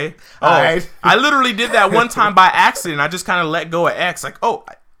 Okay. All right. I literally did that one time by accident. I just kind of let go of X. Like, oh,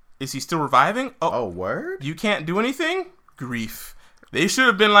 is he still reviving? Oh, word? You can't do anything? Grief. They should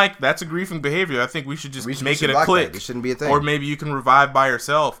have been like, that's a griefing behavior. I think we should just make it a click. It shouldn't be a thing. Or maybe you can revive by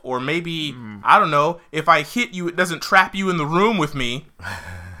yourself. Or maybe, I don't know, if I hit you, it doesn't trap you in the room with me.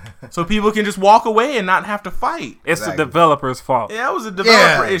 So people can just walk away and not have to fight. It's the developer's fault. Yeah, that was a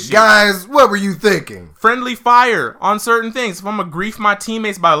developer issue. Guys, what were you thinking? Friendly fire on certain things. If I'm going to grief my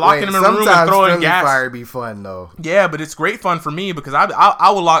teammates by locking them in a room and sometimes throwing friendly gas. fire be fun though. Yeah, but it's great fun for me because I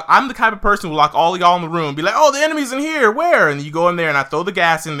will lock. I'm the type of person who will lock all of y'all in the room and be like, oh, the enemy's in here. Where? And you go in there and I throw the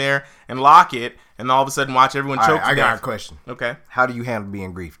gas in there and lock it. And all of a sudden watch everyone choke All to right, I got death. a question. Okay. How do you handle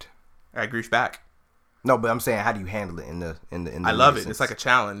being griefed? I grief back. No, but I'm saying, how do you handle it in the I love it. It's like a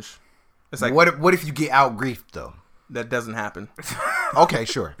challenge. It's like, what if you get out griefed though? that doesn't happen. Okay,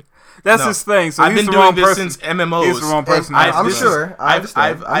 sure. That's No. his thing. So I've he's been the wrong doing this person. since MMOs. He's the wrong person. And I'm this sure. is- I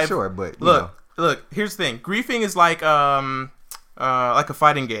understand. I'm I've- sure, but you look, know. look. Here's the thing. Griefing is like a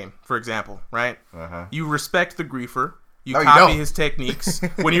fighting game, for example, right? Uh-huh. You respect the griefer. You No, you copy don't. his techniques.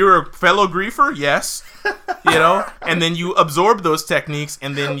 When you're a fellow griefer, yes, you know, and then you absorb those techniques,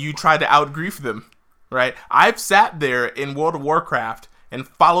 and then you try to out-grief them, right? I've sat there in World of Warcraft and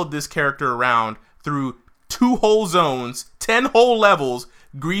followed this character around through 2 whole zones, 10 whole levels,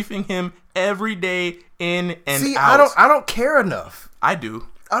 griefing him every day in and See, out. I don't care enough. I do.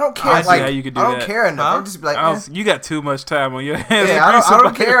 I don't care. I see Like, how you could do I don't that. care enough. Huh? I'm just be like, You got too much time on your hands. yeah, to I grease don't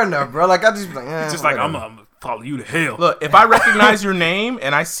somebody. care enough, bro. Like I just be like, It's just like I'm whatever. gonna follow you to hell. Look, if I recognize your name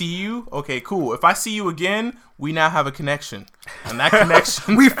and I see you, okay, cool. If I see you again, we now have a connection. And that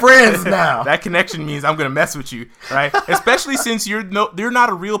connection We friends now. that connection means I'm gonna mess with you, right? Especially since you're not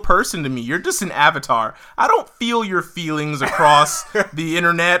a real person to me. You're just an avatar. I don't feel your feelings across the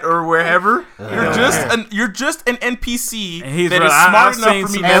internet or wherever. You're just an NPC And he's that right. is I've smart enough seen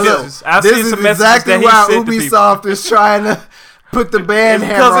for me some to And kill. look, messages. I've this seen is some messages exactly that he why sent to people. Ubisoft is trying to put the ban It's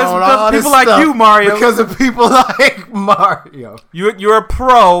hammer because it's on because all this people like stuff. you, Mario. Because of people like Mario. You're a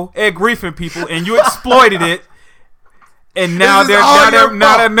pro at griefing people, and you exploited it. And now This is all your fault.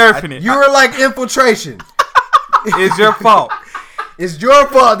 they're nerfing it. You were like infiltration. It's your fault. It's your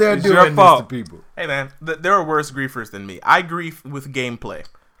fault they're It's doing your this fault. to people. Hey man, there are worse griefers than me. I grief with gameplay,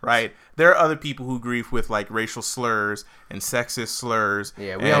 right? There are other people who grief with like racial slurs and sexist slurs.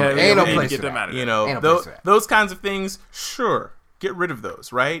 Yeah, and, we don't, ain't no we need to place get for them that. out of you there. know, Ain't no place for that. those kinds of things. Sure, get rid of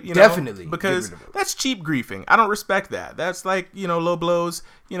those, right? You know, Definitely get because rid of those. that's cheap griefing. I don't respect that. That's like, you know, low blows.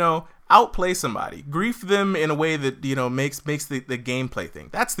 You know, outplay somebody, grief them in a way that, you know, makes the gameplay thing.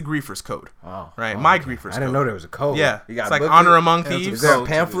 That's the griefer's code, right? My griefer's I didn't code. know there was a code. Yeah, You got it's like booklet? honor among That's thieves. Is there a Code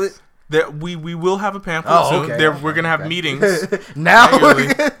to pamphlet? We will have a pamphlet Oh, soon. okay. We're gonna have meetings. Now Regularly.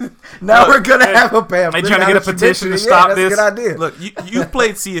 we're gonna have a pamphlet. They trying to Now get a that you petition mention to it, stop that's this? a good idea. Look, you've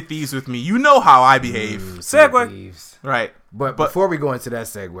played Sea of Thieves with me. You know how I behave, Segue. right? But before we go into that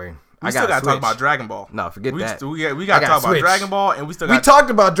segue, We I still gotta talk switch. about Dragon Ball. No, forget we that. We I gotta gotta talk about switch. Dragon Ball, and we still We got.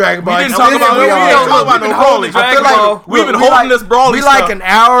 talked about Dragon Ball. We didn't and talk this about. is We where didn't all- talk about we've no been Broly. holding Dragon Ball. We've been we holding like- this Broly We stuff. like an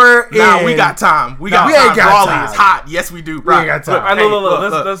hour in. Nah, we got time. We got we time. ain't got Brawly time. is hot. Yes, we do. We ain't got time. All right, Hey,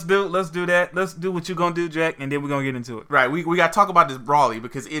 look. Let's do that. Let's do what you gonna do, Jack, and then we're gonna get into it. Right, we got to talk about this Brawly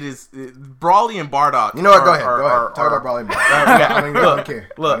because it is Brawly and Bardock. You know what? Go ahead. Talk about Brawling.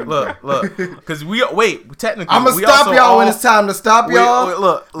 Look. Because technically, I'm gonna we stop also y'all when all- it's time to stop y'all.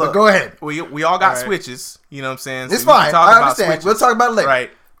 Look. But go ahead. We all got All right. switches. You know what I'm saying? It's we can fine. talk I about understand. switches. We'll talk about it later.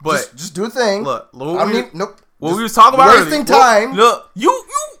 Right, but Just do a thing. look, I mean, nope. What we was talking about wasting time. Look, you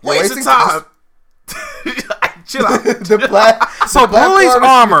wasting time. Chill out. So Broly's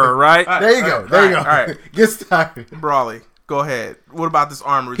armor, right? There you go. There you go. All right. Get started. Brawly, go ahead. What about this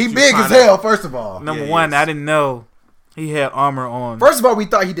armor? He big as hell, first of all. Number one, I didn't know he had armor on. First of all, we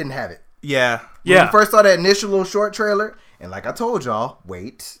thought he didn't have it. Yeah. When we first saw that initial little short trailer, and like I told y'all,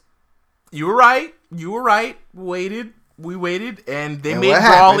 wait. You were right. We waited, and they made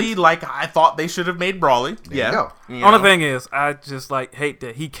Brawly like I thought they should have made Brawly. There you go. Only thing is, I just hate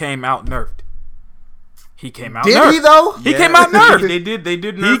that he came out nerfed. He came out nerfed. Did he though? He came out nerfed. They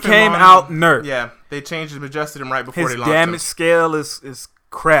did nerf him. He came out nerfed. Yeah, they changed him, adjusted him right before His they launched him. damage scale is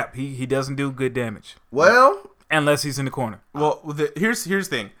crap. He doesn't do good damage. Well, unless he's in the corner. Well, here's the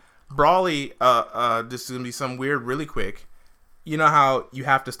thing. Brawly, this is gonna be some weird really quick. You know how you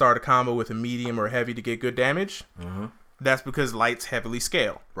have to start a combo with a medium or heavy to get good damage? Mm-hmm. That's because lights heavily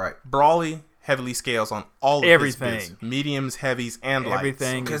scale. Right. Brawly heavily scales on all of everything. His bits. Mediums, heavies, and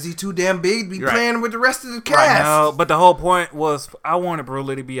everything. Because he's too damn big to be Right. playing with the rest of the cast. Right. No, but the whole point was I wanted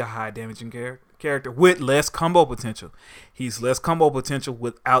Broly to be a high damaging character with less combo potential. He's less combo potential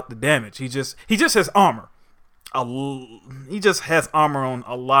without the damage. He just has armor. He just has armor on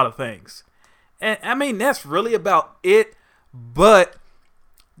a lot of things. And I mean, that's really about it. But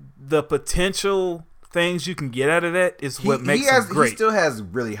the potential things you can get out of that is what makes him great. He still has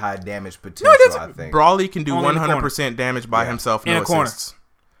really high damage potential, I think. Brawly can do 100% damage by himself, in no a corner. assists.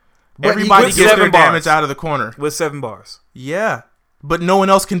 Everybody gets their damage out of the corner. With 7 bars. Yeah. But no one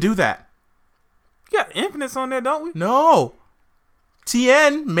else can do that. Yeah, infinites on there, don't we? No.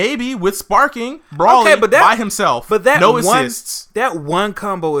 TN, maybe, with sparking. Brawly by himself. But that no assists. That one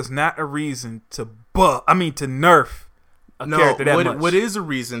combo is not a reason to nerf a character that much. What is a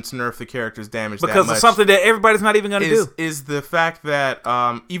reason to nerf the character's damage because that much of something that everybody's not even going to do. Is the fact that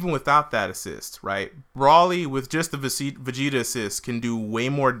even without that assist, right? Brawly with just the Vegeta assist can do way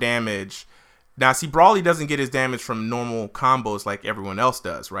more damage. Now, see, Brawly doesn't get his damage from normal combos like everyone else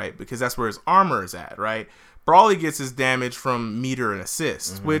does, right? Because that's where his armor is at, right? Brawly gets his damage from meter and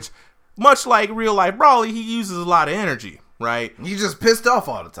assists, which, much like real life Brawly, he uses a lot of energy, right? He's just pissed off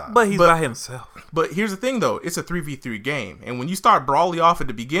all the time. But he's by himself. But here's the thing, though. It's a 3v3 game. And when you start Brawly off at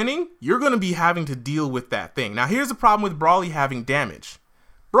the beginning, you're going to be having to deal with that thing. Now, here's the problem with Brawly having damage.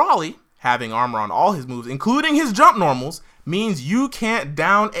 Brawly, having armor on all his moves, including his jump normals, means you can't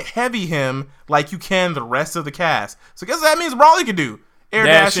down heavy him like you can the rest of the cast. So guess what that means Brawly can do? Air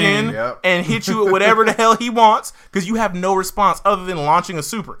dash in and hit you with whatever the hell he wants because you have no response other than launching a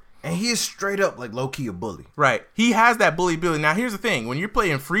super. And he is straight up like low-key a bully. Right. He has that bully ability. Now, here's the thing. When you're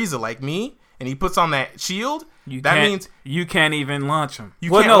playing Frieza like me and he puts on that shield, that means you can't even launch him.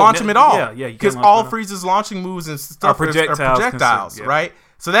 You can't launch him at all. Yeah, because all Frieza's launching moves and stuff are projectiles, right?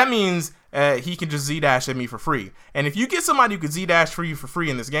 So that means he can just Z-dash at me for free. And if you get somebody who can Z-dash for you for free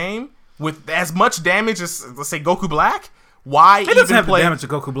in this game with as much damage as, let's say, Goku Black, why he doesn't have the damage of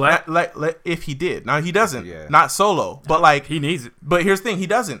Goku Black. If he did. Now, he doesn't. Not solo. But, he needs it. But here's the thing. He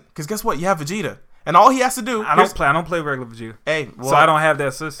doesn't. Because guess what? You have Vegeta. And all he has to do... I don't play regular Vegeta. Hey, so I don't have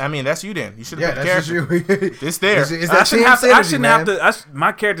that system. I mean, that's you then. You should have picked the character. It's there. I shouldn't have to...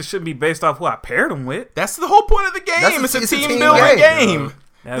 My character shouldn't be based off who I paired him with. That's the whole point of the game. It's a team building game.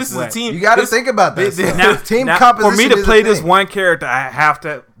 This is a team. You got to think about that. Team composition. For me to play this one character, I have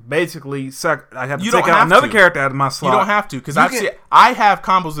to... Basically, I have to take out another character out of my slot. You don't have to, because I have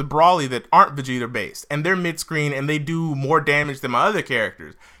combos with Brawly that aren't Vegeta based, and they're mid screen and they do more damage than my other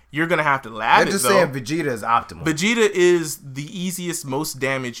characters. You're gonna have to lab They're just saying Vegeta is optimal. Vegeta is the easiest, most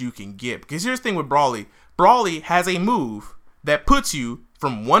damage you can get. Because here's the thing with Brawly: Brawly has a move that puts you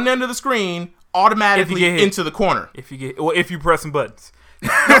from one end of the screen automatically into the corner. If you press some buttons.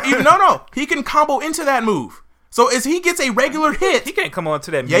 No, he can combo into that move. So as he gets a regular hit... He can't come on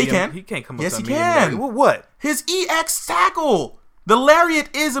to that medium. Yeah, he can. He can't come on to that medium. Yes, he can. Well, what? His EX tackle. The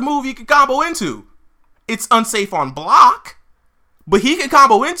Lariat is a move he can combo into. It's unsafe on block, but he can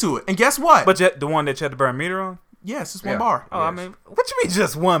combo into it. And guess what? But the one that you had to burn meter on? Yes, it's one bar. Oh, yes. I mean, what you mean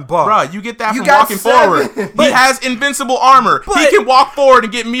just one bar? Bruh, you get that from walking forward. He has invincible armor. He can walk forward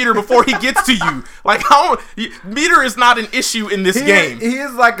and get meter before he gets to you. Like, meter is not an issue in this game. He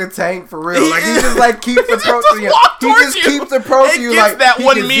is like a tank for real. He just keeps approaching you. He just keeps approaching you like that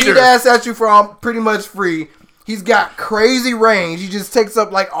 1 meter. He can at you for pretty much free. He's got crazy range. He just takes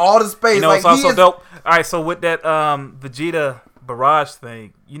up like all the space. You know, it's also dope. All right, so with that Vegeta barrage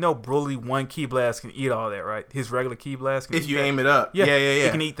thing, you know, Broly one Ki Blast can eat all that, right? His regular Ki Blast can if you aim it up. Yeah, he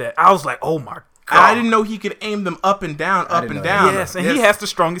can eat that. I was like, oh my I didn't know he could aim them up and down, up and down. Yes, and he has the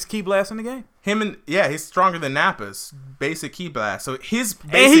strongest key blast in the game. He's stronger than Nappa's basic key blast. So his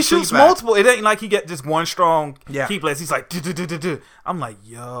basic and he shoots key blast, multiple. It ain't like he get just one strong Yeah. key blast. He's like, "Duh." I'm like,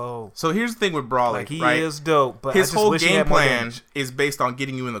 yo. So here's the thing with Brawly, Like, he right? is dope, but His I just whole wish he game had more plan damage. is based on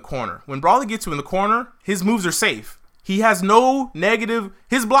getting you in the corner. When Brawly gets you in the corner, his moves are safe. He has no negative.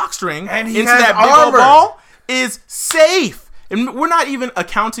 His block string And he into has that big old armor. ball is safe. And we're not even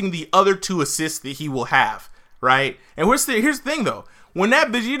accounting the other 2 assists that he will have, right? And here's the thing, though. When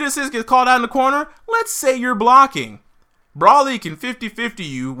that Vegeta assist gets called out in the corner, let's say you're blocking. Brawly can 50-50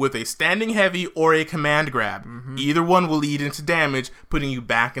 you with a standing heavy or a command grab. Either one will lead into damage, putting you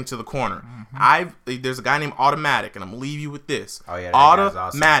back into the corner. There's a guy named Automatic, and I'm going to leave you with this. Oh, yeah, that guy's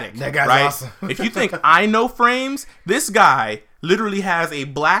Automatic. awesome. That guy's right? awesome. If you think I know frames, this guy literally has a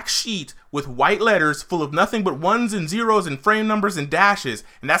black sheet with white letters full of nothing but ones and zeros and frame numbers and dashes,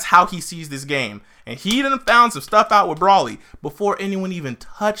 and that's how he sees this game. And he done found some stuff out with Brawly before anyone even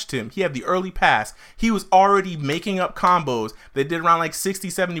touched him. He had the early pass. He was already making up combos that did around like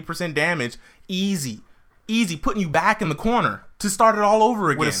 60-70% damage. Easy, putting you back in the corner to start it all over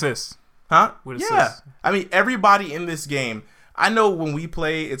again. With assists. Huh? With Yeah. assists. I mean, everybody in this game, I know when we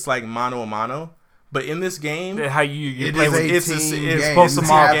play, it's like mano a mano. But in this game, How you It play is with a it's team it's game. supposed to You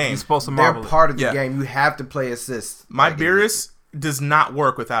marble. have- You're supposed to They're marble. part of the Yeah. game. You have to play assists. my Like, Beerus does not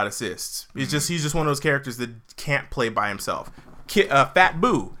work without assists. He's just one of those characters that can't play by himself. Fat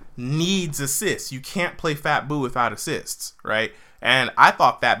Boo needs assists. You can't play Fat Boo without assists, right? And I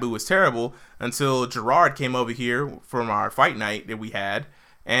thought Fat Boo was terrible until Gerard came over here from our fight night that we had,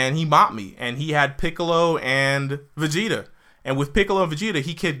 and he mopped me. And he had Piccolo and Vegeta. And with Piccolo and Vegeta,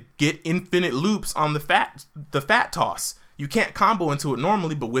 he could get infinite loops on the fat toss. You can't combo into it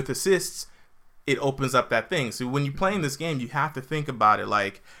normally, but with assists, it opens up that thing. So when you're playing this game, you have to think about it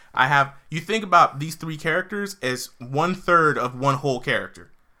like you think about these 3 characters as 1/3 of one whole character.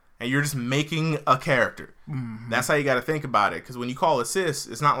 And you're just making a character. That's how you got to think about it. Because when you call assists,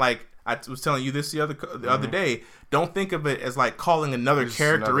 it's not like I was telling you this the other day. Don't think of it as like calling another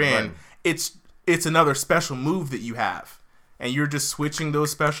character another in. button. It's another special move that you have. And you're just switching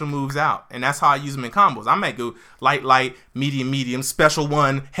those special moves out. And that's how I use them in combos. I might go light, medium, special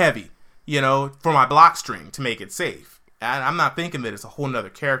 1, heavy, for my block string to make it safe. And I'm not thinking that it's a whole nother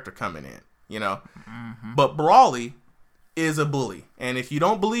character coming in, But Brawly is a bully. And if you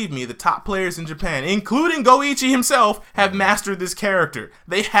don't believe me, the top players in Japan, including Goichi himself, have mastered this character.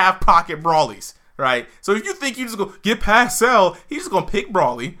 They have pocket Brawlies. Right, so if you think you just go get past Cell, he's just gonna pick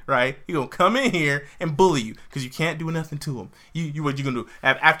Brawly, right? He's gonna come in here and bully you because you can't do nothing to him. You what you gonna do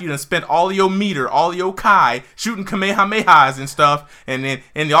after you done spent all your meter, all your Kai shooting Kamehamehas and stuff,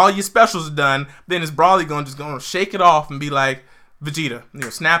 and all your specials are done. Then is Brawly gonna shake it off and be like Vegeta,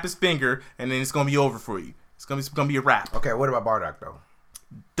 snap his finger, and then it's gonna be over for you. It's gonna be a wrap. Okay, what about Bardock though?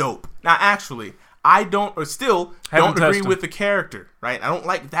 Dope. Now actually, I don't Haven't agree touched him. with the character, right? I don't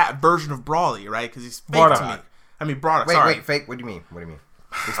like that version of Brawly, right? Because he's fake Bardock. to me. I mean, Bardock. Wait, fake. What do you mean?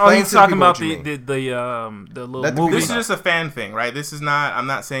 Oh, Explain he's to talking people about what you mean. the little Let the movie. This is just a fan thing, right? This is not. I'm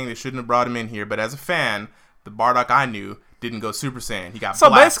not saying they shouldn't have brought him in here, but as a fan, the Bardock I knew didn't go Super Saiyan. He got So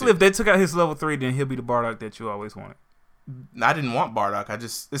blasted. basically, if they took out his level 3, then he'll be the Bardock that you always wanted. I didn't want Bardock.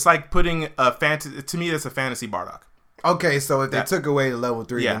 It's like putting a fantasy. To me, that's a fantasy Bardock. Okay, so if they Yeah. took away the level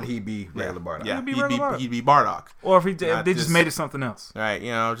 3, Yeah. then he'd be regular Bardock. Yeah, He'd be regular Bardock. he'd be Bardock. Or if Not they just made it something else. Right,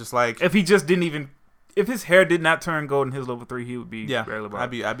 just like If he just didn't even, if his hair did not turn gold in his level 3, he would be regular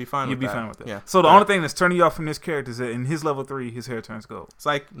Bardock. I'd be fine You'd with be that. fine with that. Yeah. So the But only thing that's turning you off from this character is that in his level 3, his hair turns gold. it's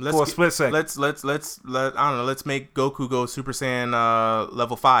like For a split second. Let's I don't know. Let's make Goku go Super Saiyan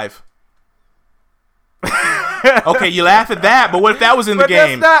level 5. Okay, you laugh at that, but what if that was in the But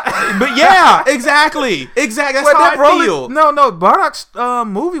game? that's not. But yeah, exactly. That's But how that I Broly- feel. No, Bardock's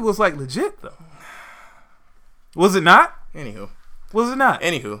movie was like legit though. Was it not? Anywho,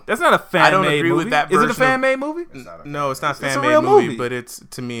 That's not a fan. I don't made agree movie. with that Is it a version fan of- made movie? no, it's not It's a fan made real movie, movie. but it's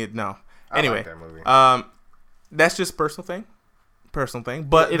to me no. I Anyway, like that movie. that's just personal thing.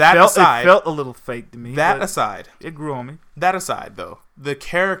 But It that aside, felt a little fake to me. that but aside, it grew on me. That aside, though, the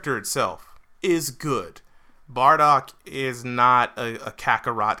character itself is good. Bardock is not a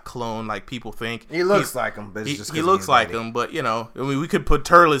Kakarot clone like people think. He looks like him, but it's just 'cause he of looks his like body. him, but I mean, we could put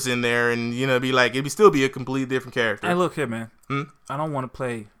Turles in there and be like it'd still be a completely different character. Hey, look here, man. I don't want to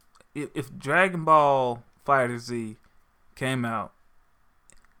play. If Dragon Ball Fighter Z came out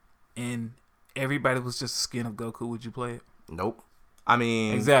and everybody was just a skin of Goku, would you play it? Nope. I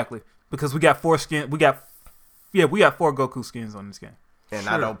mean, Exactly, because we got 4 skins. We got 4 Goku skins on this game. And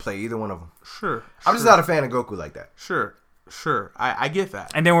Sure. I don't play either one of them. Sure. I'm just not a fan of Goku like that. Sure. I get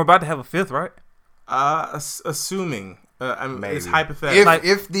that. And then we're about to have a 5th, right? Assuming. I mean, Maybe. it's hypothetical.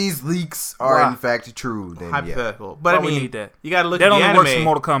 If these leaks are in fact true, then hypothetical. But I we mean, need that. You got to look That at the only anime. works for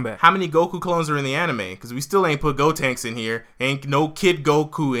Mortal Kombat. How many Goku clones are in the anime? Because we still ain't put Gotenks in here. Ain't no Kid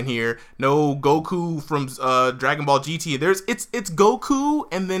Goku in here. No Goku from Dragon Ball GT. It's Goku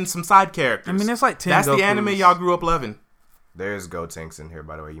and then some side characters. I mean, there's like 10 That's Gokus. the anime y'all grew up loving. There's Gotenks in here,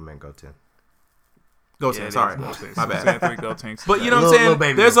 by the way. You meant Goten. Goten, sorry. My bad. Three Gotenks. But you know what I'm Little saying?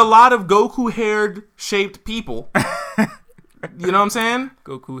 baby There's Goku. a lot of Goku haired shaped people. You know what I'm saying?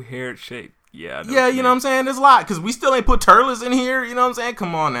 Goku haired shape. Yeah. Yeah, you know what I'm saying? There's a lot. Because we still ain't put Turles in here. You know what I'm saying?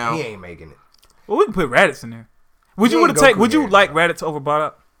 Come on now. He ain't making it. Well, we can put Raditz in there. Would He you ain't take? Goku Would you haired, like though. Raditz over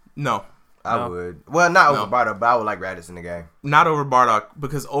Bardock? No. I would. Well, not No. over Bardock, but I would like Raditz in the game. Not over Bardock.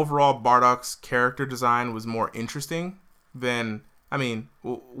 Because overall, Bardock's character design was more interesting than... I mean,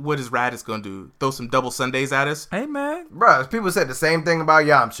 what is Raditz going to do? Throw some double Sundays at us? Hey man. Bruh, people said the same thing about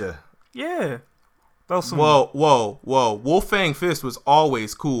Yamcha. Yeah. Throw some. Whoa. Wolfang Fist was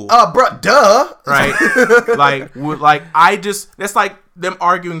always cool. Bruh, duh. Right? That's like them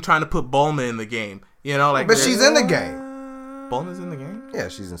arguing trying to put Bulma in the game. You know, like... But she's in the game. Bulma's in the game? Yeah,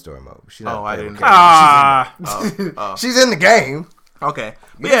 she's in story mode. She's Oh, I didn't care. care. She's in the game. Okay.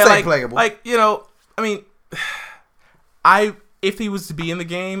 But You can say like, playable. like, you know, I mean, if he was to be in the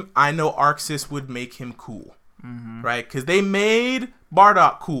game, I know Arxis would make him cool. Right? Because they made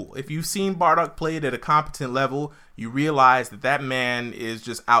Bardock cool. If you've seen Bardock played at a competent level, you realize that man is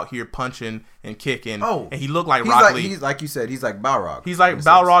just out here punching and kicking. Oh, and he looked like he's Rock like, Lee. He's like you said. He's like Balrog. He's like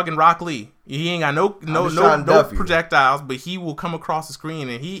Balrog and Rock Lee. He ain't got no just trying to duff you. projectiles, but he will come across the screen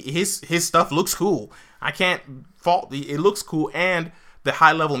and his stuff looks cool. I can't fault it looks cool, and the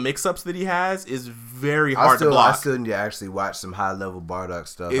high level mix ups that he has is very hard to block. I still need to actually watch some high level Bardock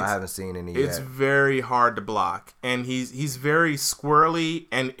stuff. I haven't seen any yet. It's very hard to block, and he's very squirrely,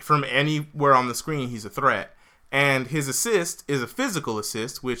 and from anywhere on the screen he's a threat. And his assist is a physical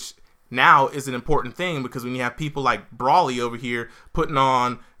assist, which now is an important thing because when you have people like Brawly over here putting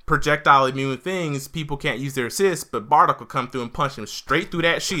on projectile immune things, people can't use their assist, but Bardock will come through and punch him straight through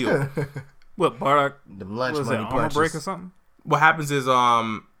that shield. What Bardock? Them lunch Was it money armor punches. break or something? What happens is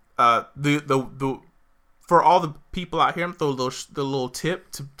the for all the people out here, I'm throwing the little tip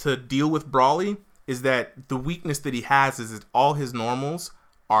to deal with Brawly is that the weakness that he has is that all his normals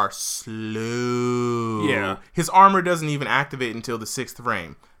are slow. Yeah. His armor doesn't even activate until the 6th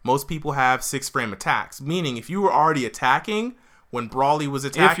frame. Most people have 6th frame attacks, meaning if you were already attacking when Brawly was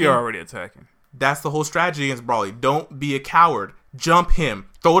attacking, If you're already attacking. that's the whole strategy against Brawly. Don't be a coward. Jump him.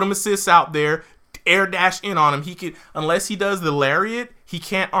 Throw them assists out there. Air dash in on him. He could, unless he does the lariat, he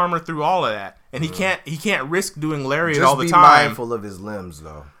can't armor through all of that, and he can't risk doing lariat Just all the be time. mindful of his limbs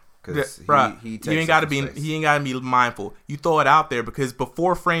though, because Bruh, he takes you ain't gotta up be space. he ain't gotta be mindful. You throw it out there because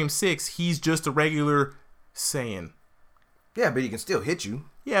before frame 6, he's just a regular Saiyan. Yeah, but he can still hit you.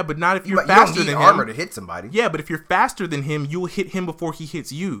 Yeah, but not if you're You don't faster need than armor him. to hit somebody. Yeah, but if you're faster than him, you'll hit him before he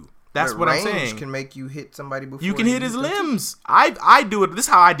hits you. That's But what I'm range saying. can make you hit somebody before You can he hit his hits them. limbs. I do it. This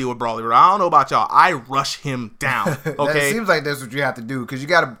is how I deal with Brawly. I don't know about y'all. I rush him down. That Okay. seems like that's what you have to do because you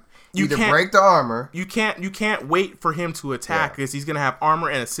gotta You either can't- break the armor. You can't wait for him to attack Yeah. because he's gonna have armor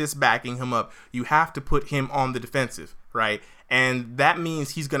and assist backing him up. You have to put him on the defensive, right? And that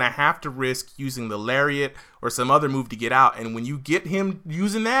means he's gonna have to risk using the lariat or some other move to get out. And when you get him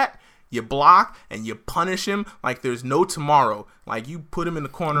using that, you block and you punish him like there's no tomorrow. Like you put him in the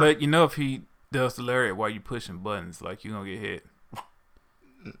corner. But you know if he does the lariat while you pushing buttons, like you're gonna get hit.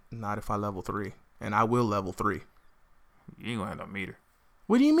 Not if I level 3, and I will level 3. You ain't gonna have no meter.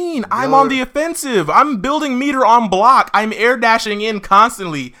 What do you mean? I'm on the offensive. I'm building meter on block. I'm air dashing in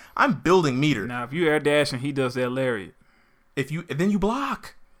constantly. I'm building meter. Now if you air dash and he does that lariat, Then you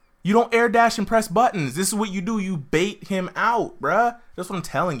block. You don't air dash and press buttons. This is what you do. You bait him out, bruh. That's what I'm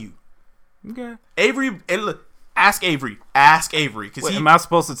telling you. okay. Avery, ask Avery. Ask Avery. Wait, am I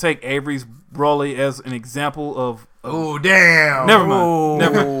supposed to take Avery's Brawly as an example of? Oh damn! Never mind. Oh.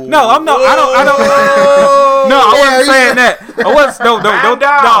 Never mind. No, I'm not. I don't. No, I wasn't saying that. I wasn't. No, Man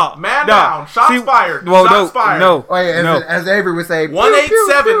down. Man down. Shots fired. Well, Shots fired. No. Wait, no. as Avery would say,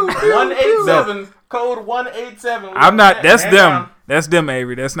 187. pew, pew, pew, 187. Code 187. I'm not. That's Man them. down. That's them,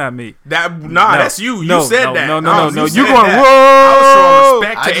 Avery. That's not me. That's you. You said that. No. You You said going? that. Whoa! I was showing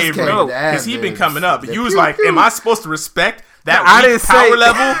respect I to just Avery came to because he been admins. coming up. Yeah, You was pew, like, pew. "Am I supposed to respect that I weak didn't power say-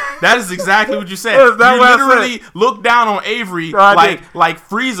 level?" That is exactly what you said. That's not You what I literally look down on Avery I like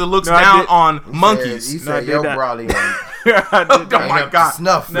Frieza looks No, I down didn't. on He monkeys. said, I did "Yo, not. Brawly, Oh my God,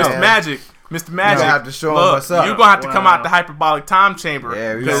 snuff, that's man. magic. Mr. Magic, You have to show him look, what's up. you're gonna have to come out the hyperbolic time chamber.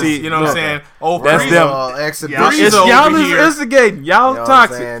 Yeah, we because gonna- you know what I'm saying. Oh, That's Frieza, them. Frieza Y'all over is here. instigating. Y'all You know what I'm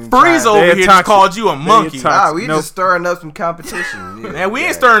toxic. saying? Frieza over They're here just toxic. called you a monkey. toxic. Nah, we Nope. just stirring up some competition. Yeah, Man, we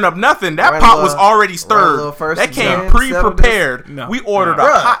ain't yeah. stirring up nothing. That Run a pot little- was already run a stirred. little first That came gen, settle pre-prepared. No. We ordered a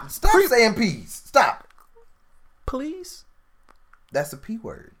Bruh, hot. stop saying peas. Stop. Please. That's a P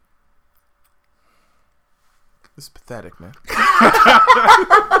word. This is pathetic, man.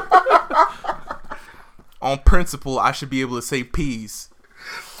 On principle, I should be able to say peas.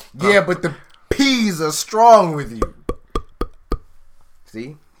 Yeah, but the P's are strong with you.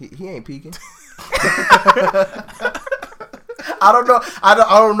 See? He ain't peeking. I don't know. I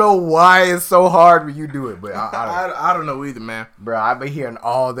don't know why it's so hard when you do it, but I don't know either, man. bro, I've been hearing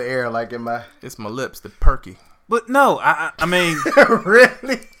all the air like in my It's my lips, the perky. But no, I mean,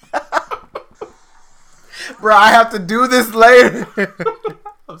 really. Bro, I have to do this later.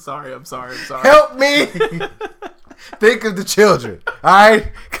 I'm sorry. Help me. Think of the children. All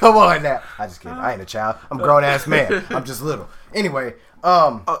right, come on now. I just kidding. I ain't a child. I'm a grown ass man. I'm just little. Anyway,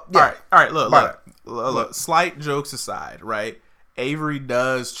 yeah. All right. Look. Slight jokes aside, right? Avery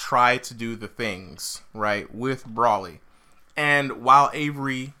does try to do the things right with Brawly, and while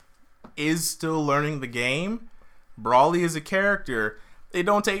Avery is still learning the game, Brawly is a character. It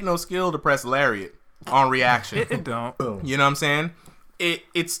don't take no skill to press lariat on reaction. it don't. You know what I'm saying?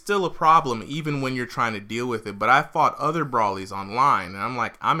 It's still a problem even when you're trying to deal with it. But I fought other Brawlies online, and I'm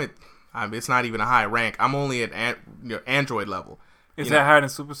like, it's not even a high rank. I'm only at Android level. Is that higher than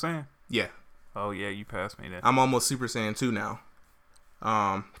Super Saiyan? Yeah. Oh yeah, you passed me then. I'm almost Super Saiyan 2 now.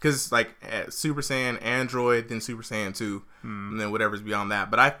 Because like Super Saiyan, Android, then Super Saiyan 2, and then whatever's beyond that.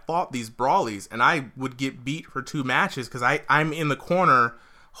 But I fought these Brawlies, and I would get beat for 2 matches because I'm in the corner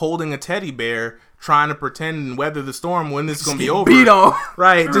holding a teddy bear, trying to pretend and weather the storm when this is gonna be over. Beat on.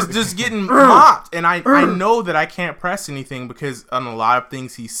 Right, just getting mopped, and I know that I can't press anything because on a lot of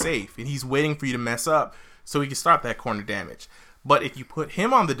things he's safe, and he's waiting for you to mess up so he can start that corner damage. But if you put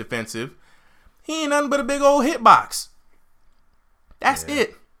him on the defensive, he ain't nothing but a big old hitbox. That's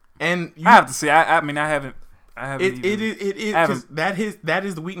it. And I have to see. I mean, I haven't. it is because that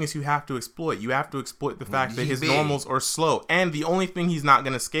is the weakness you have to exploit. You have to exploit the fact that his normals are slow, and the only thing he's not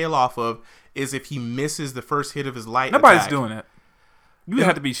going to scale off of is if he misses the first hit of his light. Nobody's attack. doing that. You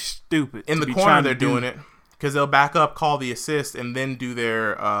have to be stupid. In to the be corner, trying they're to doing it because they'll back up, call the assist, and then do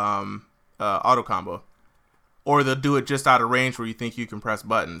their auto combo, or they'll do it just out of range where you think you can press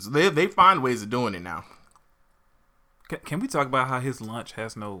buttons. They find ways of doing it now. Can we talk about how his launch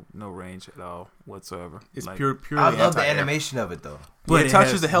has no range at all whatsoever? It's like, purely. I love the anti-air. animation of it though. But it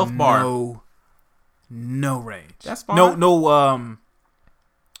touches has the health bar. No range. That's fine. No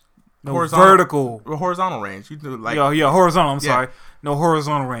Horizontal. vertical. Horizontal range. You do like horizontal. I'm Yeah. sorry. No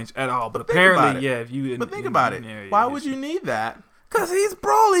horizontal range at all. But think about apparently, it. yeah. If you, But think about it. Why would you need that? Because he's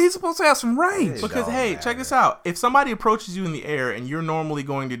Broly. He's supposed to have some range. It Because don't hey, matter. check this out. If somebody approaches you in the air and you're normally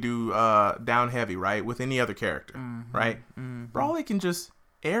going to do down heavy, right, with any other character, right, Brawly can just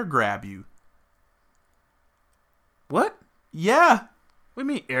air grab you. What? Yeah. What do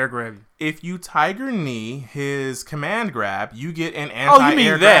you mean air grab you? If you Tiger Knee his command grab, you get an Oh, you mean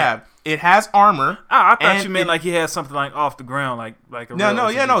anti-air that. grab. It has armor. I thought and you meant it- like he had something like off the ground, like a No,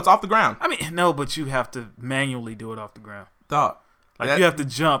 real no, it's off the ground. I mean, no, but you have to manually do it off the ground. Dog. Like That- you have to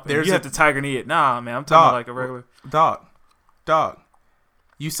jump. And there's you have a- to Tiger Knee it. Nah, man, I'm talking Dog. about like a regular. Dog.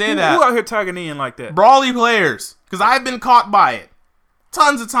 You say Who that. out here Tiger Kneeing like that? Brawly players, because I've been caught by it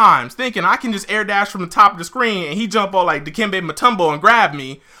tons of times, thinking I can just air dash from the top of the screen and he jump on like Dikembe Mutombo and grab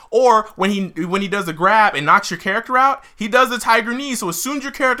me. Or when he does a grab and knocks your character out, he does the Tiger Knee. So as soon as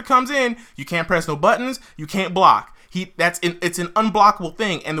your character comes in, you can't press no buttons, you can't block. It's an unblockable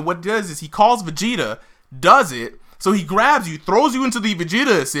thing. And what it does is he calls Vegeta, does it. So he grabs you, throws you into the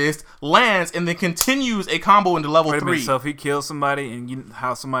Vegeta assist, lands, and then continues a combo into level Wait a minute, 3. so if he kills somebody and you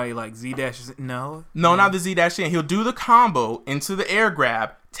how somebody like Z dashes it, no, Not the Z dash in. He'll do the combo into the air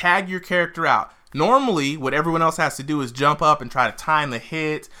grab, tag your character out. Normally, what everyone else has to do is jump up and try to time the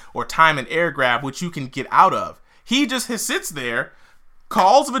hit or time an air grab, which you can get out of. He just sits there,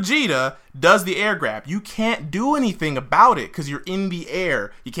 calls Vegeta, does the air grab. You can't do anything about it because you're in the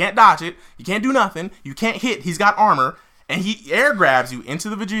air. You can't dodge it. You can't do nothing. You can't hit. He's got armor. And he air grabs you into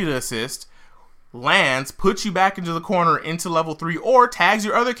the Vegeta assist, lands, puts you back into the corner into level 3, or tags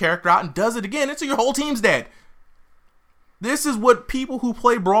your other character out and does it again until your whole team's dead. This is what people who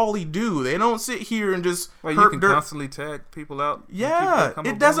play Brawly do. They don't sit here and just Wait, you hurt can dirt. constantly tag people out. Yeah,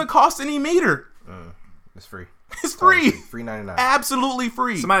 it doesn't cost any meter. It's free. It's free. Free 99. Absolutely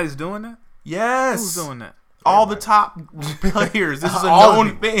free. Somebody's doing that. Yes. Who's doing that? All the top players. This is a All of known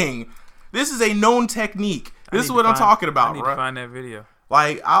you. thing. This is a known technique. This is what I'm talking about, I need bro. to find that video.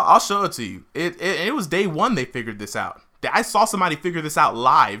 Like, I'll show it to you. It was day one they figured this out. I saw somebody figure this out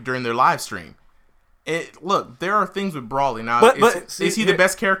live during their live stream. Look, there are things with Brawly. Now, is he the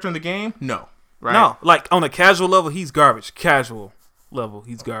best character in the game? No. Right? No, like on a casual level, he's garbage. Casual level,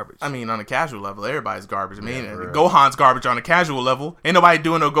 he's garbage. I mean, on a casual level, everybody's garbage. I mean, Gohan's garbage on a casual level. Ain't nobody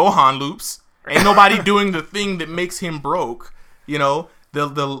doing no Gohan loops. Ain't nobody doing the thing that makes him broke. You know,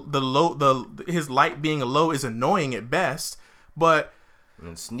 his light being a low is annoying at best, but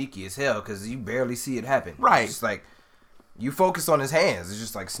and sneaky as hell because you barely see it happen. Right. It's just like you focus on his hands. It's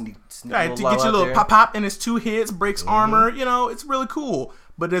just like sneak. Right, to get your little pop and his 2 hits, breaks armor. You know, it's really cool.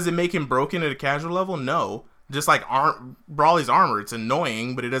 But does it make him broken at a casual level? No. Just like Brawly's armor, it's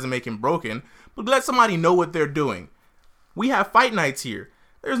annoying, but it doesn't make him broken. But let somebody know what they're doing. We have fight nights here.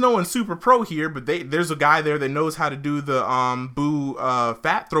 There's no one super pro here, but there's a guy there that knows how to do the Boo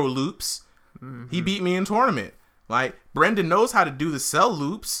fat throw loops. Mm-hmm. He beat me in tournament. Like, Brendan knows how to do the cell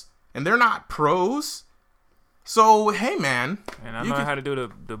loops, and they're not pros. So, hey, man. And I know how to do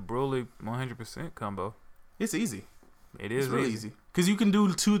the Broly 100% combo. It's easy. It's really easy. Because you can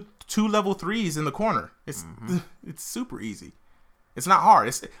do two level 3s in the corner. It's super easy. It's not hard.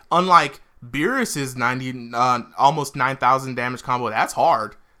 It's unlike Beerus's almost 9,000 damage combo. That's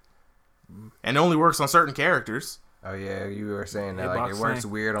hard. And it only works on certain characters. Oh yeah, you were saying that like it works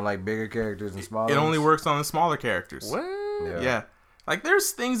weird on like bigger characters and smaller. It only works on the smaller characters. What? Yeah. Like there's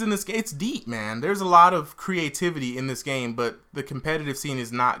things in this game. It's deep, man. There's a lot of creativity in this game, but the competitive scene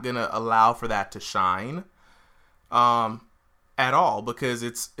is not gonna allow for that to shine, at all, because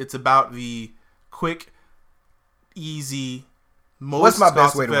it's about the quick, easy, most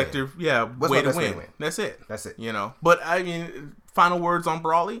best way to win? Yeah, way to win. That's it. You know. But I mean, final words on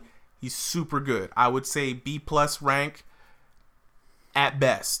Brawly. He's super good. I would say B+ rank at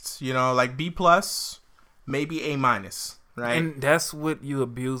best. You know, like B+, maybe A-, right? And that's what you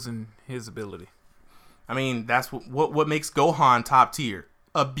abusing his ability. I mean, that's what makes Gohan top tier.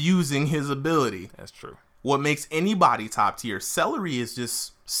 Abusing his ability. That's true. What makes anybody top tier? Celery is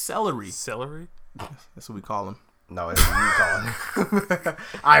just celery. Celery? That's what we call him. No, that's what you call him.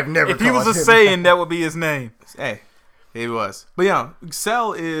 I've never. If he was a Saiyan, that would be his name. Hey. It was. But yeah,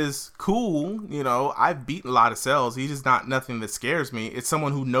 Cell is cool. You know, I've beaten a lot of Cells. He's just not nothing that scares me. It's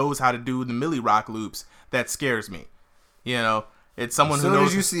someone who knows how to do the Millie Rock loops that scares me. You know, it's someone who knows. As soon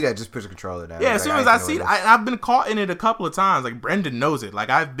as you see that, just push the controller down. Yeah, as soon as I see it, I've been caught in it a couple of times. Like, Brendan knows it. Like,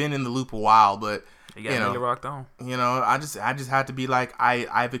 I've been in the loop a while, but you got Millie Rocked on. You know, I just had to be like,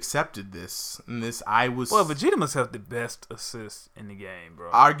 I've accepted this. And this, Well, Vegeta must have the best assists in the game, bro.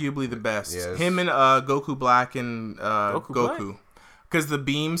 Arguably the best. Yes. Him and Goku Black and Goku. Because the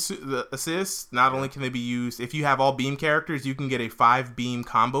beams, the assists, not only can they be used, if you have all beam characters, you can get a 5-beam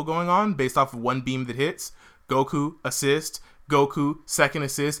combo going on based off of 1 beam that hits. Goku, assist, Goku, second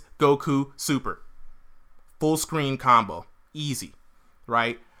assist, Goku, super. Full screen combo. Easy.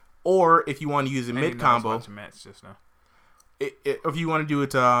 Right? Or if you want to use a mid combo, if you want to do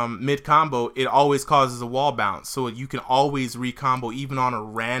it mid combo, it always causes a wall bounce, so you can always recombo even on a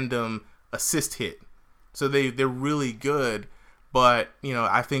random assist hit. So they're really good, but you know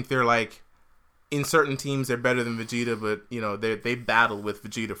I think they're like in certain teams they're better than Vegeta, but you know they battle with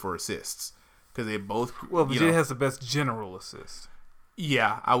Vegeta for assists because they both. Well, Vegeta has the best general assist.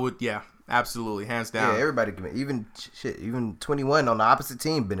 Yeah, I would. Yeah. Absolutely, hands down. Yeah, everybody can. Even 21 on the opposite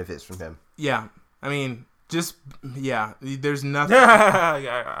team benefits from him. Yeah, I mean, there's nothing.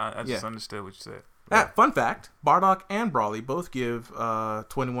 I just understood what you said. Fun fact: Bardock and Brawly both give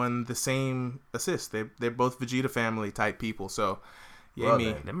 21 the same assist. They're both Vegeta family type people. So,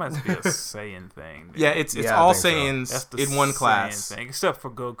 yeah, that must be a Saiyan thing. Dude. Yeah, it's all Saiyans in one class, thing, except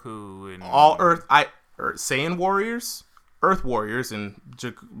for Goku and all Earth. Saiyan warriors. Earth warriors, and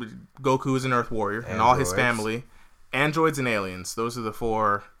Goku is an Earth warrior, and all his family. Androids and aliens. Those are the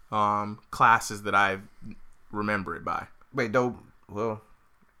 4 classes that I remember it by. Wait, well,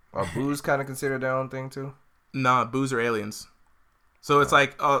 are Boos kind of considered their own thing too? Nah, Boos are aliens. So it's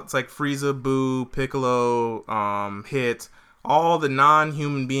like Frieza, Boo, Piccolo, Hit, all the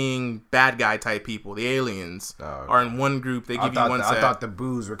non-human being bad guy type people. The aliens are in one group. They give you one set. I thought the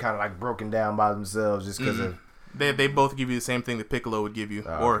Boos were kind of like broken down by themselves just because of. They both give you the same thing that Piccolo would give you,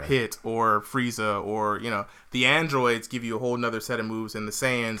 or Hit, or Frieza, or, you know, the androids give you a whole nother set of moves, and the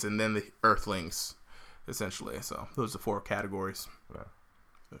Saiyans, and then the Earthlings, essentially. So those are 4 categories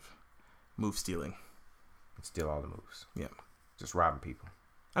of move stealing. Steal all the moves. Yeah. Just robbing people.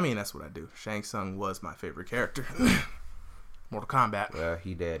 I mean, that's what I do. Shang Tsung was my favorite character. Mortal Kombat. Well,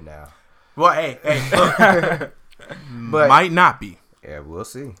 he dead now. Well, hey, look. But might not be. Yeah, we'll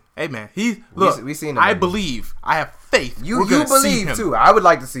see. Hey man, we seen him. I believe. I have faith. You believe too. I would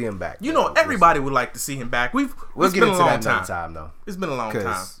like to see him back. You know, everybody would like to see him back. We'll get into that another time though. It's been a long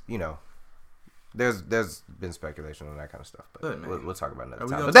time. You know, there's been speculation on that kind of stuff, but we'll talk about it another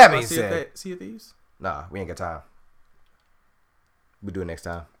time. But that being said, Sea of Thieves? Nah, we ain't got time. We'll do it next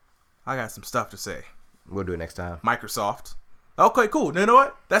time. I got some stuff to say. We'll do it next time. Microsoft. Okay, cool. You know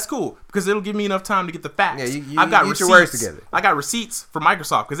what? That's cool because it'll give me enough time to get the facts. Yeah, I've got get receipts. your words together. I got receipts for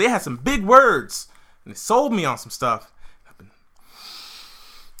Microsoft because they had some big words and they sold me on some stuff.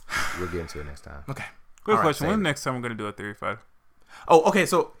 We'll get into it next time. Okay. Quick question: when next time we're gonna do a Theory Fighter? Oh, okay.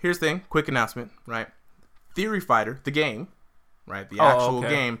 So here's the thing. Quick announcement. Right. Theory Fighter, the game, right? The actual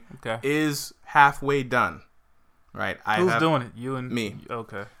game is halfway done. Right. Who's doing it? You and me.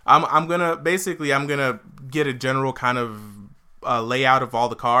 Okay. I'm gonna get a general kind of layout of all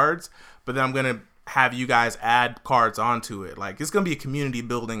the cards, but then I'm gonna have you guys add cards onto it. Like it's gonna be a community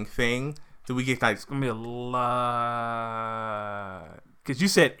building thing that we get. Like it's gonna be a lot because you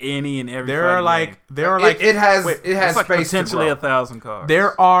said any and every. It has like space potentially 1,000 cards.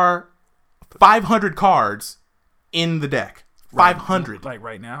 There are 500 cards in the deck. 500. Like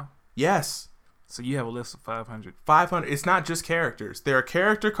right now. Yes. So you have a list of 500. 500. It's not just characters. There are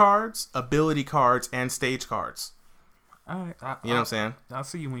character cards, ability cards, and stage cards. All right. You know what I'm saying? I'll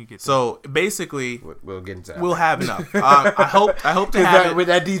see you when you get there. So basically, we'll get into that. We'll have enough. I hope to have it with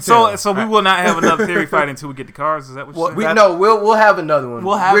that detail. So we will not have another Theory Fight until we get the cards. Is that what you're saying? We'll have another one.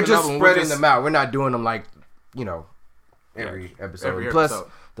 We're just one. spreading them out. We're not doing them like every episode. Every Plus, episode.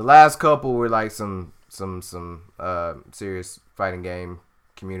 the last couple were like some serious fighting game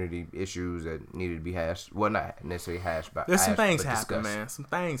community issues that needed to be hashed. Well, not necessarily hashed, but there's some things happen, man. Some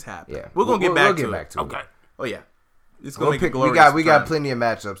things happen. Yeah, we're gonna get back to it. Okay. Oh yeah, it's gonna make it we got plenty of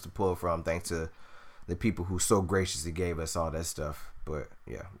matchups to pull from, thanks to the people who so graciously gave us all that stuff. But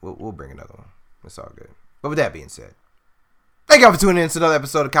yeah, we'll bring another one. It's all good. But with that being said, thank y'all for tuning in to another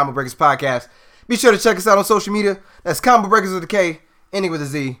episode of Combo Breakers Podcast. Be sure to check us out on social media. That's Combo Breakers with a K, ending with a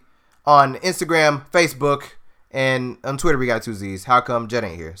Z, on Instagram, Facebook. And on Twitter, we got 2 Z's. How come Jet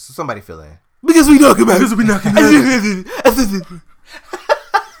ain't here? So somebody fill in. Because we knocking back.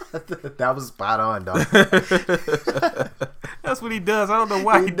 That was spot on, dog. That's what he does. I don't know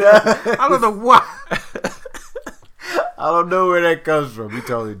why he does. I don't know why. I don't know where that comes from. He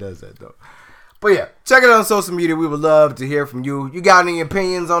totally does that, though. But yeah, check it out on social media. We would love to hear from you. You got any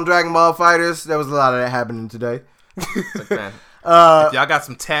opinions on Dragon Ball FighterZ? There was a lot of that happening today. Like, man, if y'all got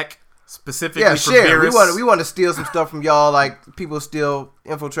some tech. Specifically for Beerus. We want to steal some stuff from y'all, like people steal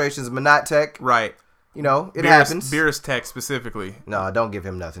infiltrations, but not tech. Right. You know, it happens. Beerus tech specifically. No, don't give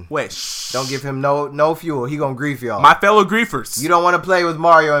him nothing. Wait, shh. Don't give him no fuel. He gonna grief y'all. My fellow griefers. You don't want to play with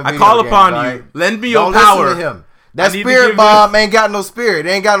Mario and I call upon you. Lend me your power. Listen to him. That spirit bomb ain't got no spirit. It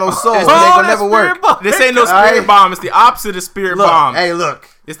ain't got no soul. It ain't gonna never work. This ain't no spirit bomb. It's the opposite of spirit bomb. Hey, look.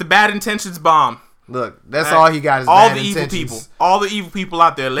 It's the bad intentions bomb. Look, that's all he got is all bad the evil intentions. people. All the evil people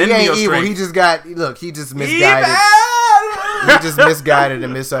out there. Lend me your strength. He just got, he just misguided. He just misguided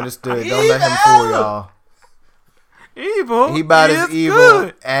and misunderstood. Don't let him fool y'all. Evil? He about as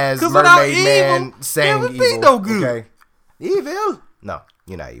evil as Mermaid Man sang evil. No good. Okay. Evil? No,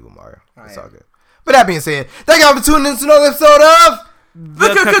 you're not evil, Mario. It's all good. But that being said, thank y'all for tuning in to another episode of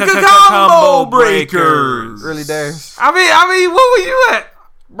the Combo Breakers. Really, Dave? I mean, what were you at?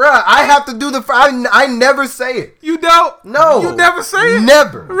 Bruh, I have to do I never say it. You don't? No. You never say it?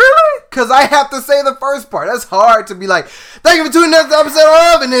 Never. Really? Because I have to say the first part. That's hard to be like, thank you for tuning in to the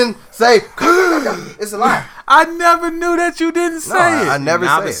episode of, and then say, it's a lie. I never knew that you didn't say it. I never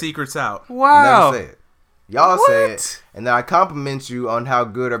say it. Now the secret's out. Wow. I never say it. Y'all say it, and then I compliment you on how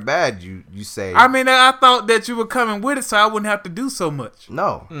good or bad you say. I mean, I thought that you were coming with it, so I wouldn't have to do so much.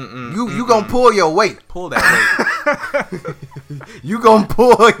 No, you gonna pull your weight. Pull that weight. You gonna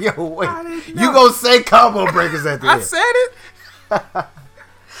pull your weight. You gonna say combo breakers at the end. I said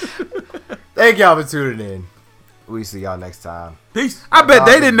it. Thank y'all for tuning in. We see y'all next time. Peace. I bet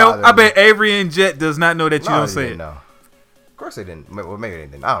they didn't know. I bet Avery and Jet does not know that you don't say it. No, of course they didn't. Well, maybe they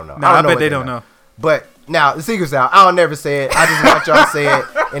didn't. I don't know. No, I bet they don't know. But now the secret's out. I'll never say it. I just want y'all to say it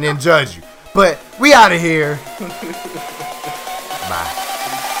and then judge you. But we out of here. Bye.